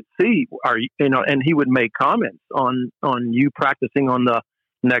he could see, and he would make comments on you practicing on the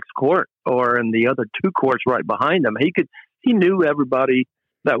next court or in the other 2 courts right behind him. He knew everybody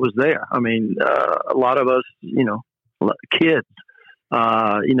that was there. I mean, a lot of us, kids,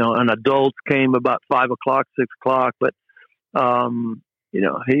 and adults came about 5 o'clock, 6 o'clock, but,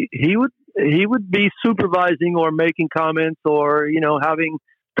 he would be supervising or making comments or, having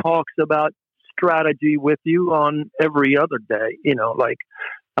talks about strategy with you on every other day,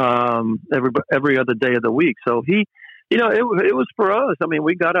 every other day of the week. So it was for us. I mean,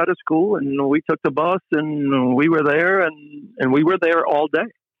 we got out of school and we took the bus and we were there and we were there all day.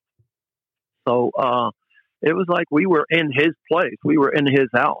 So, it was like we were in his place. We were in his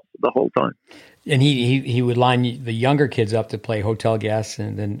house the whole time. And he would line the younger kids up to play hotel guests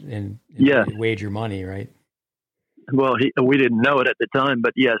and wager money, right? Well, we didn't know it at the time,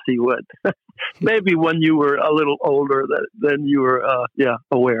 but yes, he would. Maybe when you were a little older, then you were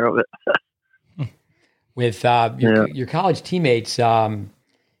aware of it. With your college teammates, Gordon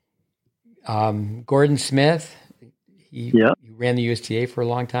Smith, he ran the USTA for a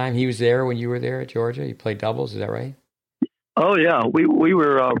long time. He was there when you were there at Georgia. You played doubles, is that right? Oh yeah, we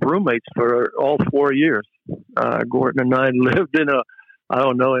were roommates for all 4 years. Gordon and I lived in I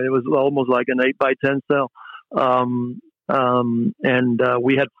don't know, it was almost like an 8x10 cell. And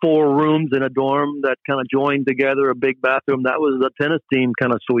we had 4 rooms in a dorm that kind of joined together, a big bathroom. That was the tennis team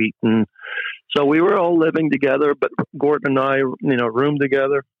kind of suite. And so we were all living together, but Gordon and I, roomed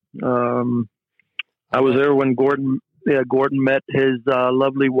together. I was there when Gordon met his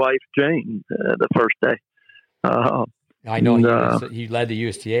lovely wife, Jane, the first day. I know he led the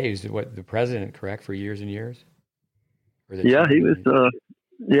USTA. He was the president, correct, for years and years? Yeah, he was,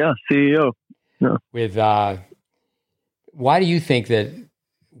 CEO. No. With why do you think that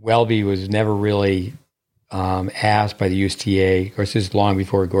Welby was never really asked by the USTA? Of course, this is long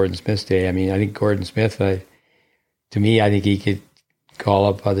before Gordon Smith's day. I mean, I think Gordon Smith, to me, I think he could call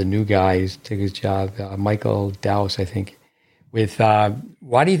up the new guy who took his job, Michael Dowse, I think. With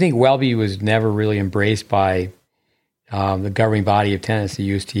why do you think Welby was never really embraced by the governing body of tennis, the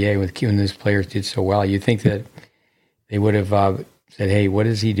USTA, when his players did so well? You think that they would have said, "Hey, what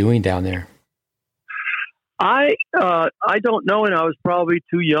is he doing down there?" I don't know, and I was probably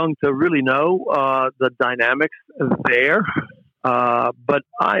too young to really know the dynamics there. But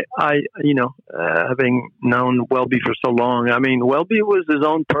I having known Welby for so long, I mean, Welby was his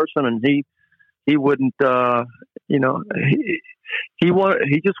own person, and he wouldn't, he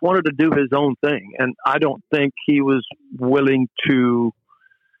just wanted to do his own thing, and I don't think he was willing to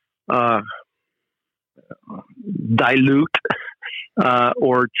dilute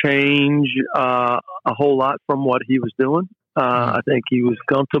or change a whole lot from what he was doing. I think he was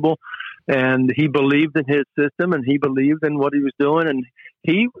comfortable. and he believed in his system, and he believed in what he was doing. And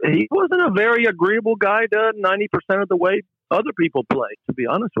he wasn't a very agreeable guy to 90% of the way other people play, to be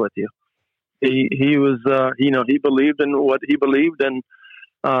honest with you. He was, he believed in what he believed, and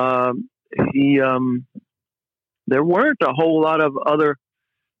there weren't a whole lot of other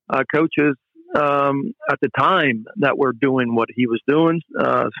coaches at the time that were doing what he was doing.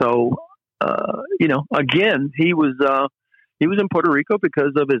 Again, he was in Puerto Rico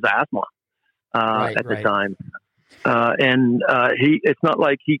because of his asthma at the time, and it's not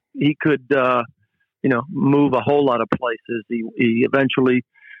like he could move a whole lot of places. He eventually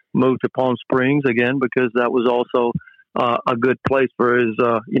moved to Palm Springs again because that was also a good place for his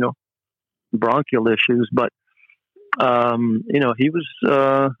bronchial issues. But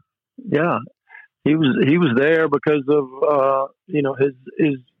he was he was there because of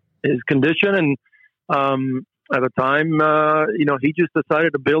his condition, and at the time he just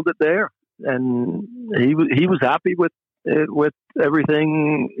decided to build it there, and he was happy with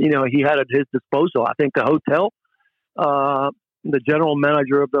everything he had at his disposal. I think the hotel, the general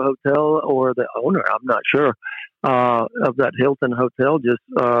manager of the hotel, or the owner, I'm not sure, of that Hilton hotel, just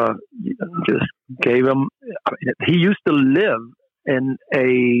gave him. He used to live in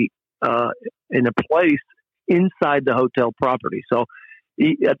a place inside the hotel property. So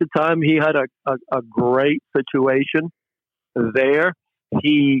at the time, he had a great situation there.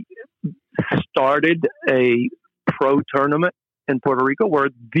 He started a pro tournament in Puerto Rico where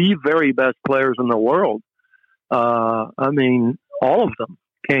the very best players in the world, all of them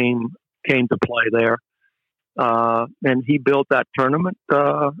came to play there. And he built that tournament. He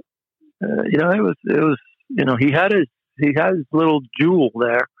had his little jewel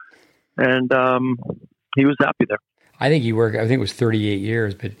there, and he was happy there. I think he worked. I think it was 38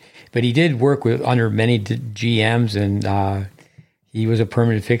 years, but he did work under many GMs, and he was a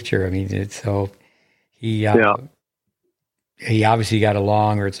permanent fixture. He obviously got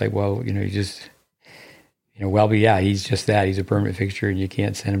along, or it's like, well, Welby, he's just that. He's a permanent fixture, and you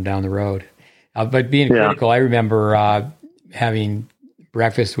can't send him down the road. But being critical, I remember having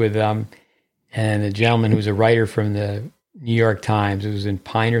breakfast with and a gentleman who was a writer from the New York Times. It was in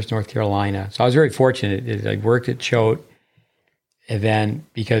Pinehurst, North Carolina. So I was very fortunate. I worked at Choate, and then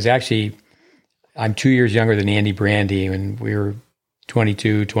because actually I'm 2 years younger than Andy Brandy, and we were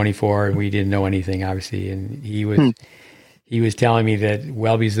 22, 24, and we didn't know anything, obviously. And he was telling me that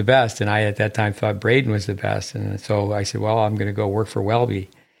Welby's the best, and I at that time thought Braden was the best. And so I said, well, I'm going to go work for Welby.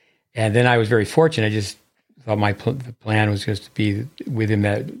 And then I was very fortunate. I just thought the plan was just to be with him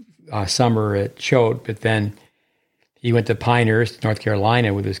that summer at Choate, but then he went to Pinehurst, North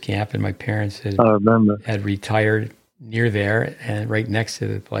Carolina with his camp, and my parents had retired near there and right next to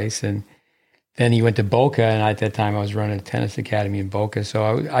the place. And then he went to Boca, and at that time I was running a tennis academy in Boca.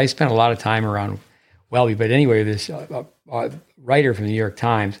 So I spent a lot of time around Welby. But anyway, this writer from the New York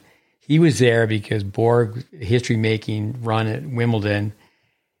Times, he was there because Borg, history-making run at Wimbledon,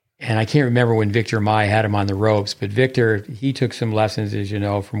 and I can't remember when Victor Mai had him on the ropes, but Victor, he took some lessons, as you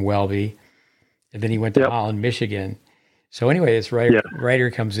know, from Welby, and then he went to Holland, Michigan. So anyway, this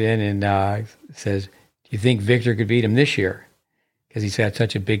writer comes in and says, do you think Victor could beat him this year? Because he's had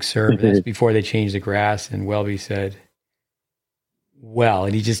such a big serve. Mm-hmm. That's before they changed the grass, and Welby said, well,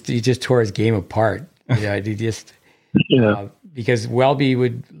 and he just tore his game apart. Because Welby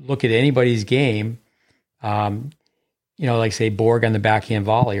would look at anybody's game, like say Borg on the backhand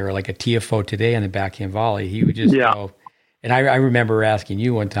volley, or like a Tiafoe today on the backhand volley. He would just go. And I remember asking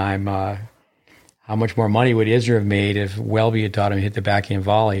you one time, how much more money would Isner have made if Welby had taught him to hit the backhand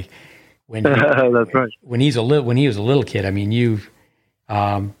volley? That's right. When he was a little kid.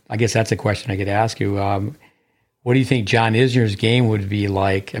 I guess that's a question I could ask you. What do you think John Isner's game would be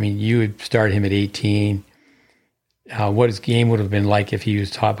like? You would start him at 18. What his game would have been like if he was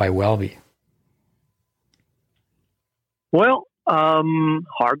taught by Welby? Well,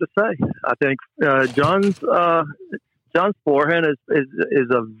 hard to say. I think John's forehand is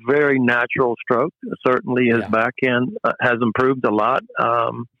a very natural stroke. Certainly, his backhand has improved a lot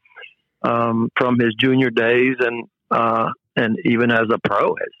from his junior days, and even as a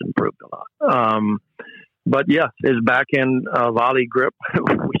pro has improved a lot. But yeah, his backhand volley grip,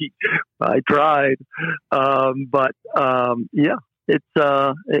 I tried,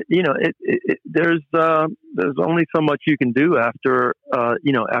 there's only so much you can do after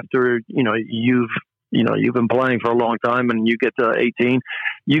you've been playing for a long time and you get to 18.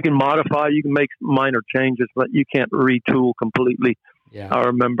 You can modify, you can make minor changes, but you can't retool completely. Yeah. I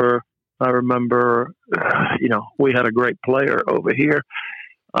remember, we had a great player over here,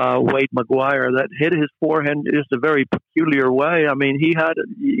 Wade McGuire that hit his forehand just a very peculiar way. I mean, he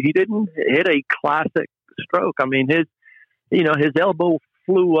didn't hit a classic stroke. I mean, his elbow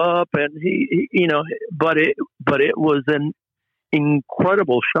flew up, and but it was an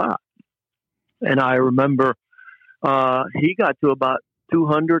incredible shot. And I remember he got to about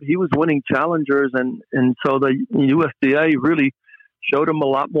 200. He was winning challengers, and so the USDA really showed him a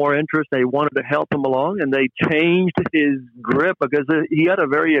lot more interest. They wanted to help him along, and they changed his grip because he had a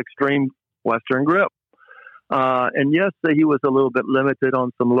very extreme Western grip. And yes, he was a little bit limited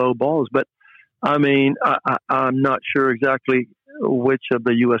on some low balls, but I mean, I'm not sure exactly which of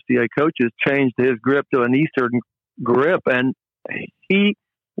the USDA coaches changed his grip to an Eastern grip, and he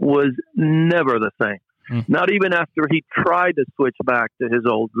was never the same. Not even after he tried to switch back to his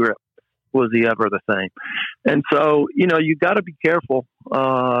old grip was he ever the same. And so, you got to be careful,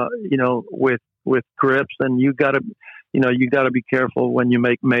 with grips, and you got to be careful when you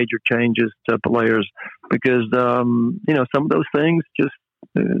make major changes to players because, some of those things just,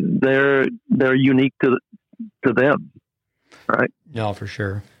 they're unique to them. Right. No, for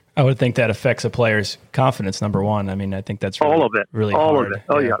sure. I would think that affects a player's confidence. Number one. I mean, I think that's really, all of it. Really all hard. of it.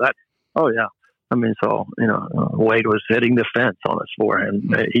 Oh yeah. I mean, so Wade was hitting the fence on his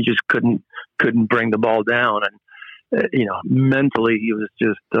forehand. He just couldn't bring the ball down, and mentally he was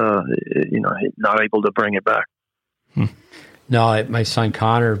just not able to bring it back. No, my son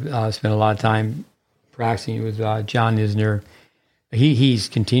Connor spent a lot of time practicing with John Isner. He's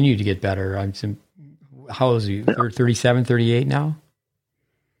continued to get better. How old is he? 37, 38 now?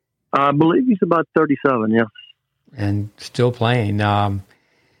 I believe he's about 37. Yeah, and still playing. Yeah,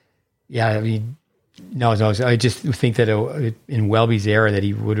 I mean. No, I just think that in Welby's era that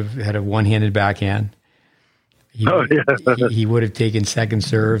he would have had a one-handed backhand. He would have taken second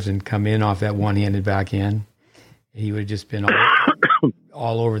serves and come in off that one-handed backhand. He would have just been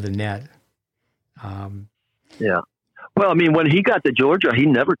all over the net. Yeah. Well, I mean, when he got to Georgia, he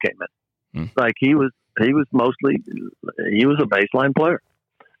never came in. Like he was a baseline player.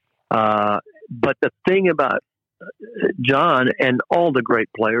 But the thing about John and all the great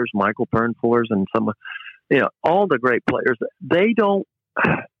players, Michael Pernfors and all the great players,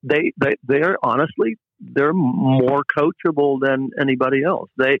 they're honestly, they're more coachable than anybody else.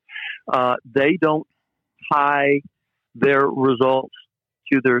 They don't tie their results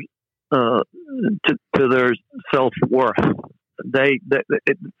to their their self-worth.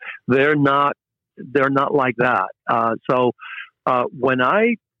 They're not like that. So when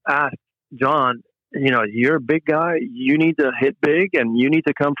I asked John, you're a big guy. You need to hit big, and you need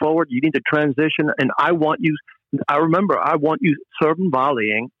to come forward. You need to transition, and I want you serving,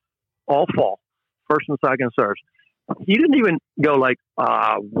 volleying all fall, first and second serves. He didn't even go like,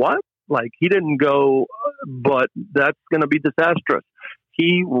 what? Like he didn't go, but that's going to be disastrous.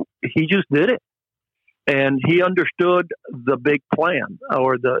 He just did it, and he understood the big plan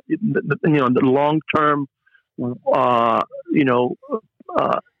or the long term,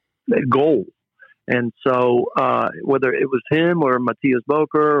 goal. And so, whether it was him or Matthias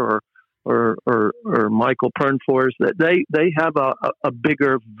Boker or Michael Pernfors, they have a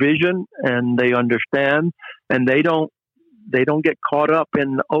bigger vision, and they understand, and they don't get caught up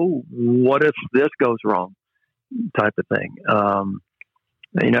in, what if this goes wrong, type of thing.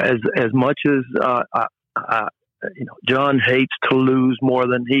 As much as John hates to lose more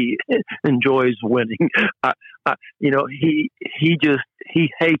than he enjoys winning. He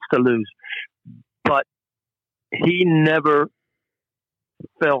hates to lose. But he never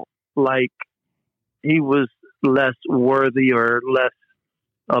felt like he was less worthy or less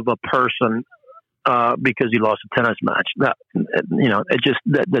of a person because he lost a tennis match. It just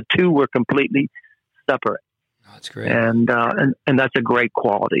that the two were completely separate. Oh, that's great, and that's a great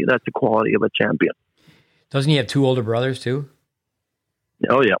quality. That's the quality of a champion. Doesn't he have two older brothers too?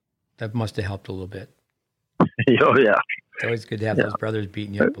 Oh yeah, that must have helped a little bit. Oh yeah, it's always good to have those brothers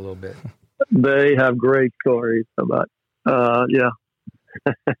beating you up a little bit. They have great stories about,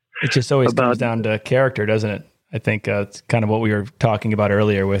 It just always comes down to character, doesn't it? I think it's kind of what we were talking about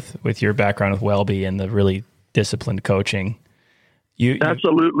earlier with your background with Welby and the really disciplined coaching.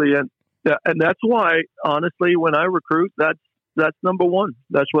 Absolutely, and that's why, honestly, when I recruit, that's number one.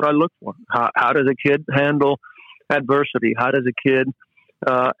 That's what I look for. How does a kid handle adversity? How does a kid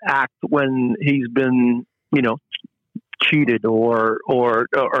act when he's been, cheated or a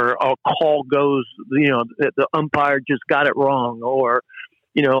call goes, the umpire just got it wrong, or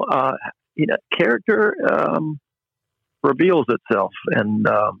character reveals itself, and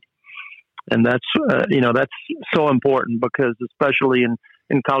that's that's so important, because especially in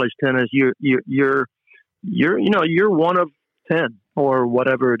college tennis, you're one of 10. or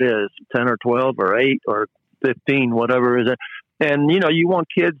whatever it is, 10 or 12 or 8 or 15, whatever it is. And, you want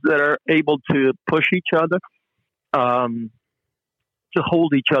kids that are able to push each other, to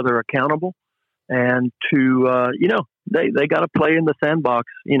hold each other accountable, and to, they got to play in the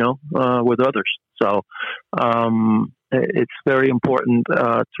sandbox, with others. So it's very important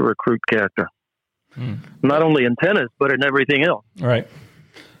to recruit character, not only in tennis, but in everything else. Right.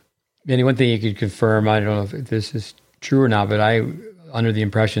 Any one thing you could confirm, I don't know if this is true or not, but I under the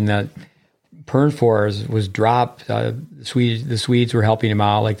impression that Pernfors was dropped. The Swedes were helping him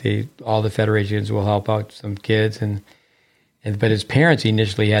out, like all the federations will help out some kids, but his parents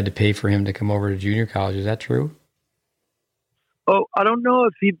initially had to pay for him to come over to junior college. Is that true? Oh, I don't know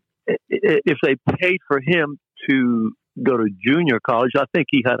if they paid for him to go to junior college. I think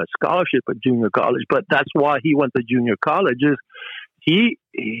he had a scholarship at junior college, but that's why he went to junior college. He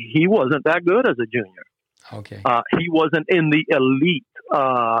wasn't that good as a junior. Okay. He wasn't in the elite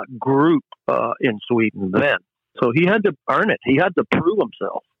group in Sweden then. So he had to earn it. He had to prove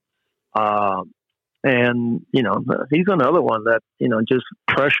himself. And, he's another one that, just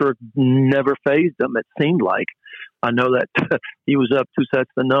pressure never fazed him, it seemed like. I know that he was up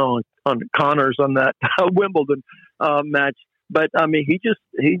 2-0 on Connors on that Wimbledon match. But, I mean, he was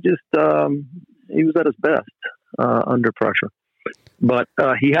at his best under pressure. But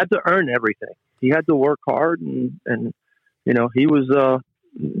he had to earn everything. He had to work hard, and he was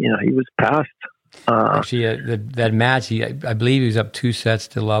past. Actually, that match, I believe he was up 2-0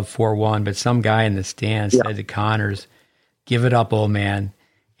 4-1, but some guy in the stands said to Connors, "Give it up, old man,"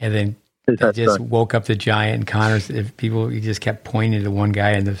 and then that just woke up the giant. And Connors, he just kept pointing to one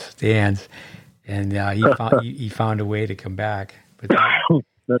guy in the stands, and he found a way to come back. But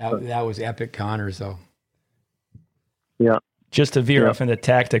that was epic, Connors, though. Yeah. Just to veer off into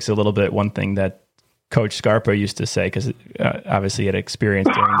tactics a little bit, one thing that Coach Scarpa used to say, because obviously he had experience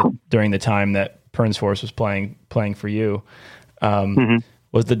during the time that Pernfors was playing for you,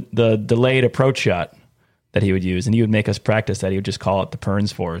 was the delayed approach shot that he would use, and he would make us practice that. He would just call it the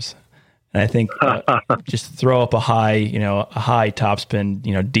Pernfors. And I think just throw up a high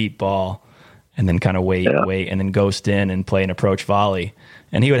topspin, deep ball, and then kind of wait, and then ghost in and play an approach volley.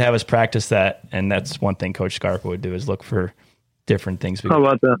 And he would have us practice that, and that's one thing Coach Scarpa would do, is look for different things we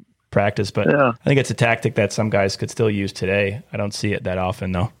could practice. But I think it's a tactic that some guys could still use today. I don't see it that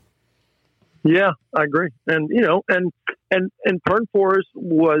often, though. Yeah, I agree. And and Pernfors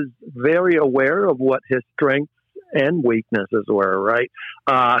was very aware of what his strengths and weaknesses were. Right,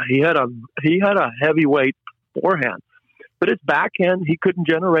 he had a heavyweight forehand, but his backhand, he couldn't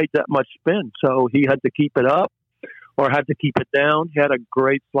generate that much spin, so he had to keep it up or had to keep it down. He had a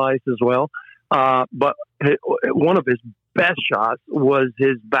great slice as well, but one of his best shots was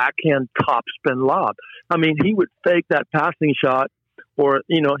his backhand topspin lob. I mean, he would fake that passing shot, or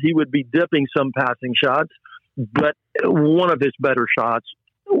he would be dipping some passing shots, but one of his better shots,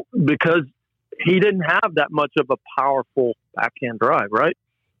 because he didn't have that much of a powerful backhand drive, right,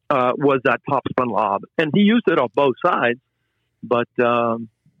 was that topspin lob. And he used it on both sides, but he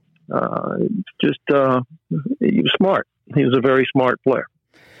was smart. He was a very smart player.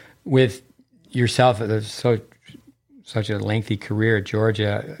 With yourself, such a lengthy career at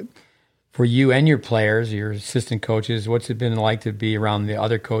Georgia, for you and your players, your assistant coaches, what's it been like to be around the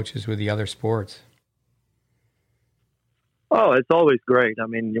other coaches with the other sports? Oh, it's always great. I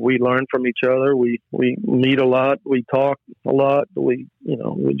mean, we learn from each other. We meet a lot. We talk a lot. We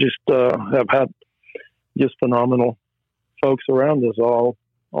just have had just phenomenal folks around us all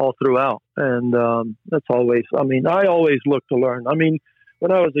throughout. And that's always, I always look to learn. I mean,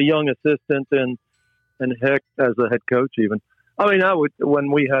 when I was a young assistant and heck, as a head coach even,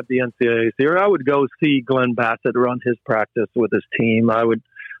 when we had the NCAAs here, I would go see Glenn Bassett run his practice with his team. I would,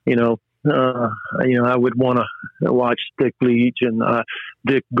 I would want to watch Dick Leach and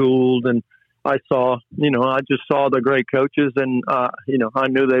Dick Gould, and I just saw the great coaches, and I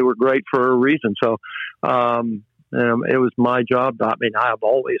knew they were great for a reason. So it was my job. I've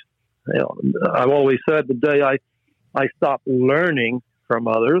always said the day I stop learning from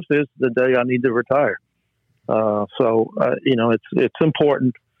others is the day I need to retire. It's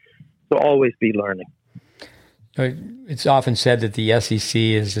important to always be learning. It's often said that the SEC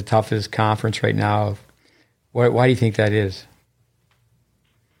is the toughest conference right now. Why do you think that is?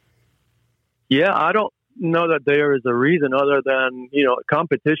 Yeah, I don't know that there is a reason other than,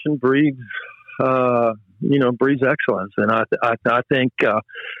 competition breeds excellence. And I think,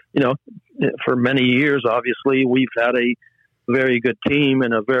 for many years, obviously, we've had a very good team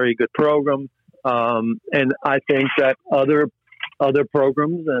and a very good program. And I think that other other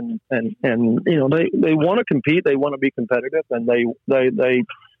programs, and they want to compete, they want to be competitive, and they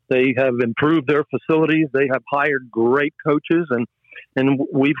have improved their facilities. They have hired great coaches, and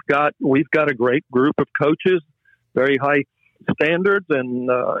we've got a great group of coaches, very high standards, and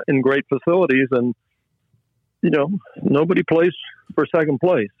in great facilities. And nobody plays for second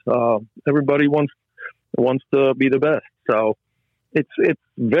place. Everybody wants to be the best. So it's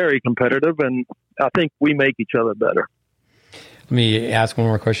very competitive, and I think we make each other better. Let me ask one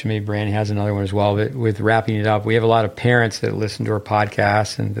more question. Maybe Brandon has another one as well. But with wrapping it up, we have a lot of parents that listen to our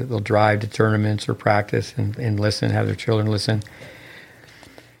podcast, and that they'll drive to tournaments or practice and listen, have their children listen.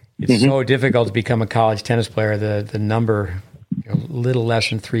 It's so difficult to become a college tennis player. The number, a little less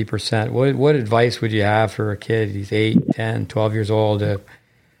than 3%. What advice would you have for a kid? He's 8, 10, 12 years old to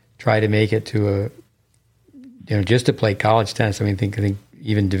try to make it to just to play college tennis. I think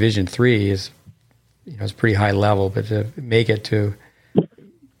even Division III is, it's pretty high level, but to make it to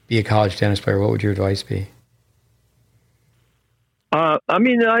be a college tennis player, what would your advice be?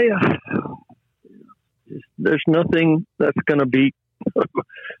 There's nothing that's going to beat,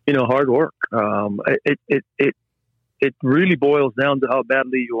 hard work. It really boils down to how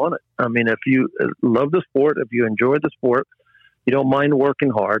badly you want it. If you love the sport, if you enjoy the sport, you don't mind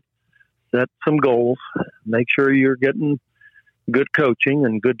working hard, set some goals, make sure you're getting good coaching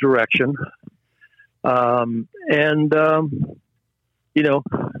and good direction.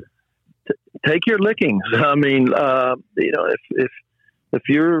 Take your lickings. If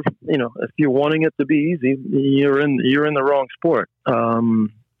you're wanting it to be easy, you're in the wrong sport.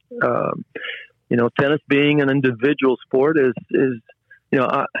 Tennis being an individual sport is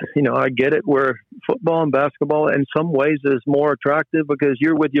I get it, where football and basketball in some ways is more attractive because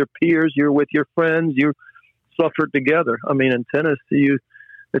you're with your peers, you're with your friends, you suffer together. In tennis,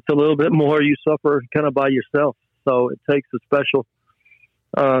 it's a little bit more, you suffer kind of by yourself. So it takes a special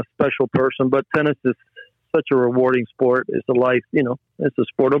person. But tennis is such a rewarding sport. It's a life, it's a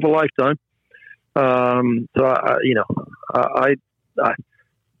sport of a lifetime. I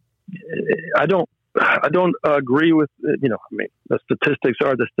don't agree with, the statistics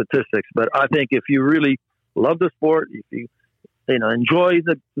are the statistics, but I think if you really love the sport, if you, enjoy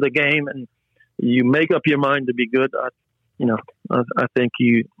the game and you make up your mind to be good, I think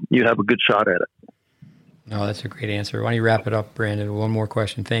you have a good shot at it. No, that's a great answer. Why don't you wrap it up, Brandon? One more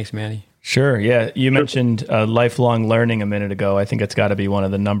question. Thanks, Manny. Sure. Yeah. You mentioned lifelong learning a minute ago. I think it's got to be one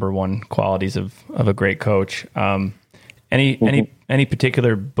of the number one qualities of a great coach. Any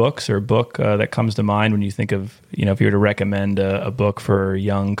particular books or book that comes to mind when you think of, if you were to recommend a book for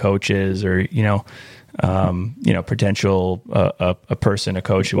young coaches or, potential, a person, a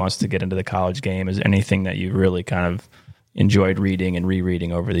coach who wants to get into the college game? Is anything that you really kind of enjoyed reading and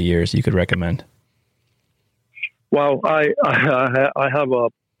rereading over the years you could recommend? Well, I have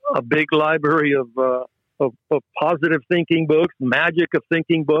a big library of positive thinking books, magic of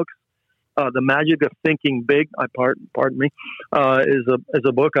thinking books. The Magic of Thinking Big, pardon me, is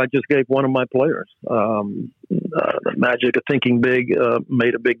a book I just gave one of my players. The Magic of Thinking Big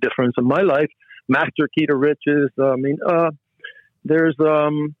made a big difference in my life. Master Key to Riches. There's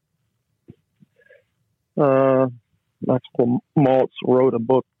Maxwell Maltz wrote a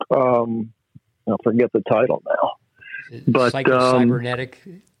book. I forget the title now. But Cybernetic.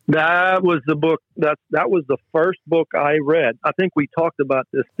 That was the book. That was the first book I read. I think we talked about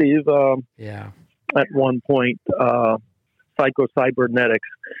this, Steve. At one point, Psycho-Cybernetics.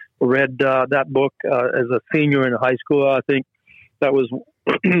 Read that book as a senior in high school. I think that was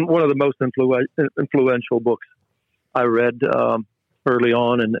one of the most influential books I read early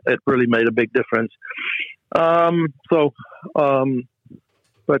on, and it really made a big difference. I'm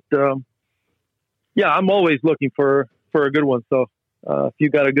always looking for a good one. So. If you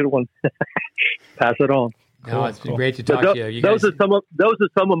got a good one, pass it on. No, it's been great to talk to you. Those are some of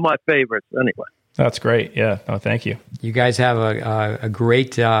my favorites. Anyway, that's great. Yeah. No, thank you. You guys have a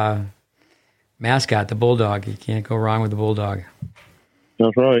great mascot, the Bulldog. You can't go wrong with the Bulldog.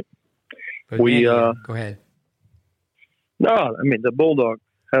 That's right. But go ahead. No, the Bulldog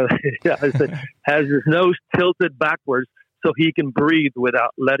has his nose tilted backwards so he can breathe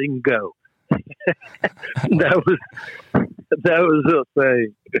without letting go. That was a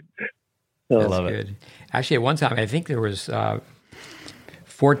thing. I love it. Actually, at one time, I think there was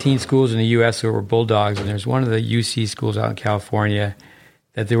 14 schools in the U.S. that were Bulldogs, and there's one of the UC schools out in California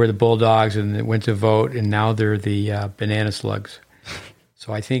that they were the Bulldogs, and it went to vote, and now they're the Banana Slugs.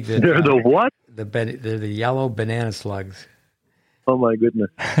 So I think that they're the what? They're the yellow Banana Slugs. Oh my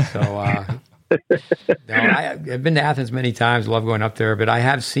goodness! So I've been to Athens many times. Love going up there, but I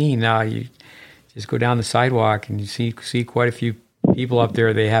have seen you just go down the sidewalk and you see quite a few people up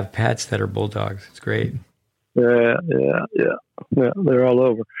there, they have pets that are bulldogs. It's great. Yeah. They're all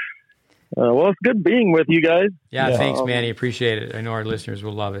over. Well, it's good being with you guys. Yeah, thanks, Manny. Appreciate it. I know our listeners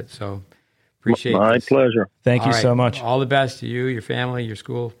will love it. So appreciate it. My pleasure. Thank you so much. All the best to you, your family, your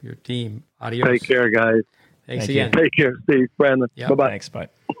school, your team. Adios. Take care, guys. Thanks again. Take care, Steve, Brandon. Yep. Bye-bye. Thanks, bye.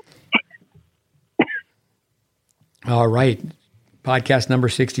 All right. Podcast number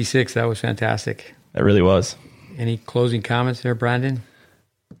 66. That was fantastic. That really was. Any closing comments there, Brandon?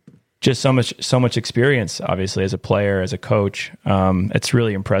 Just so much experience, obviously, as a player, as a coach. It's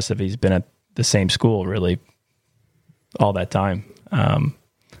really impressive. He's been at the same school really all that time.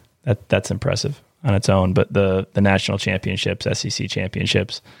 That's impressive on its own. But the national championships, SEC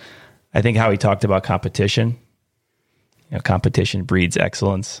championships, I think how he talked about competition, competition breeds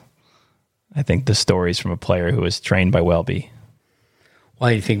excellence. I think the stories from a player who was trained by Welby.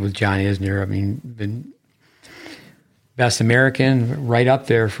 Well, you think with John Isner, I mean, been best American right up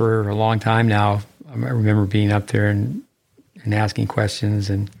there for a long time now. I remember being up there and asking questions.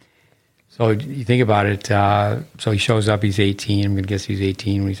 And so you think about it. So he shows up, he's 18. I'm going to guess he's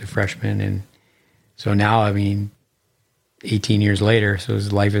 18 when he's a freshman. And so now, I mean, 18 years later, so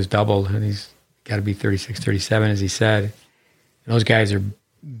his life has doubled. And he's got to be 36, 37, as he said. And those guys are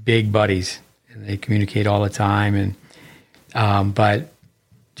big buddies. And they communicate all the time. And but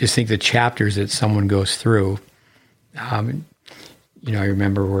just think the chapters that someone goes through. I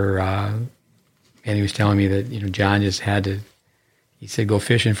remember where Manny was telling me that, John just had to, he said, go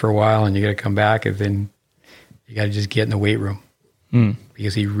fishing for a while and you got to come back and then you got to just get in the weight room.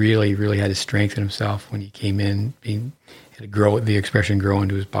 Because he really, really had to strengthen himself when he came in. He had to grow, the expression grow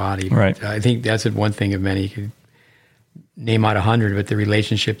into his body. Right. But I think that's one thing of many. You could name out 100, but the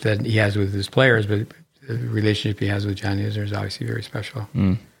relationship that he has with his players, but the relationship he has with John Isner is obviously very special.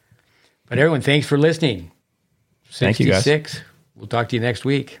 But everyone, thanks for listening. 66. Thank you, guys. We'll talk to you next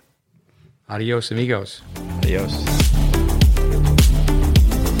week. Adios, amigos. Adios.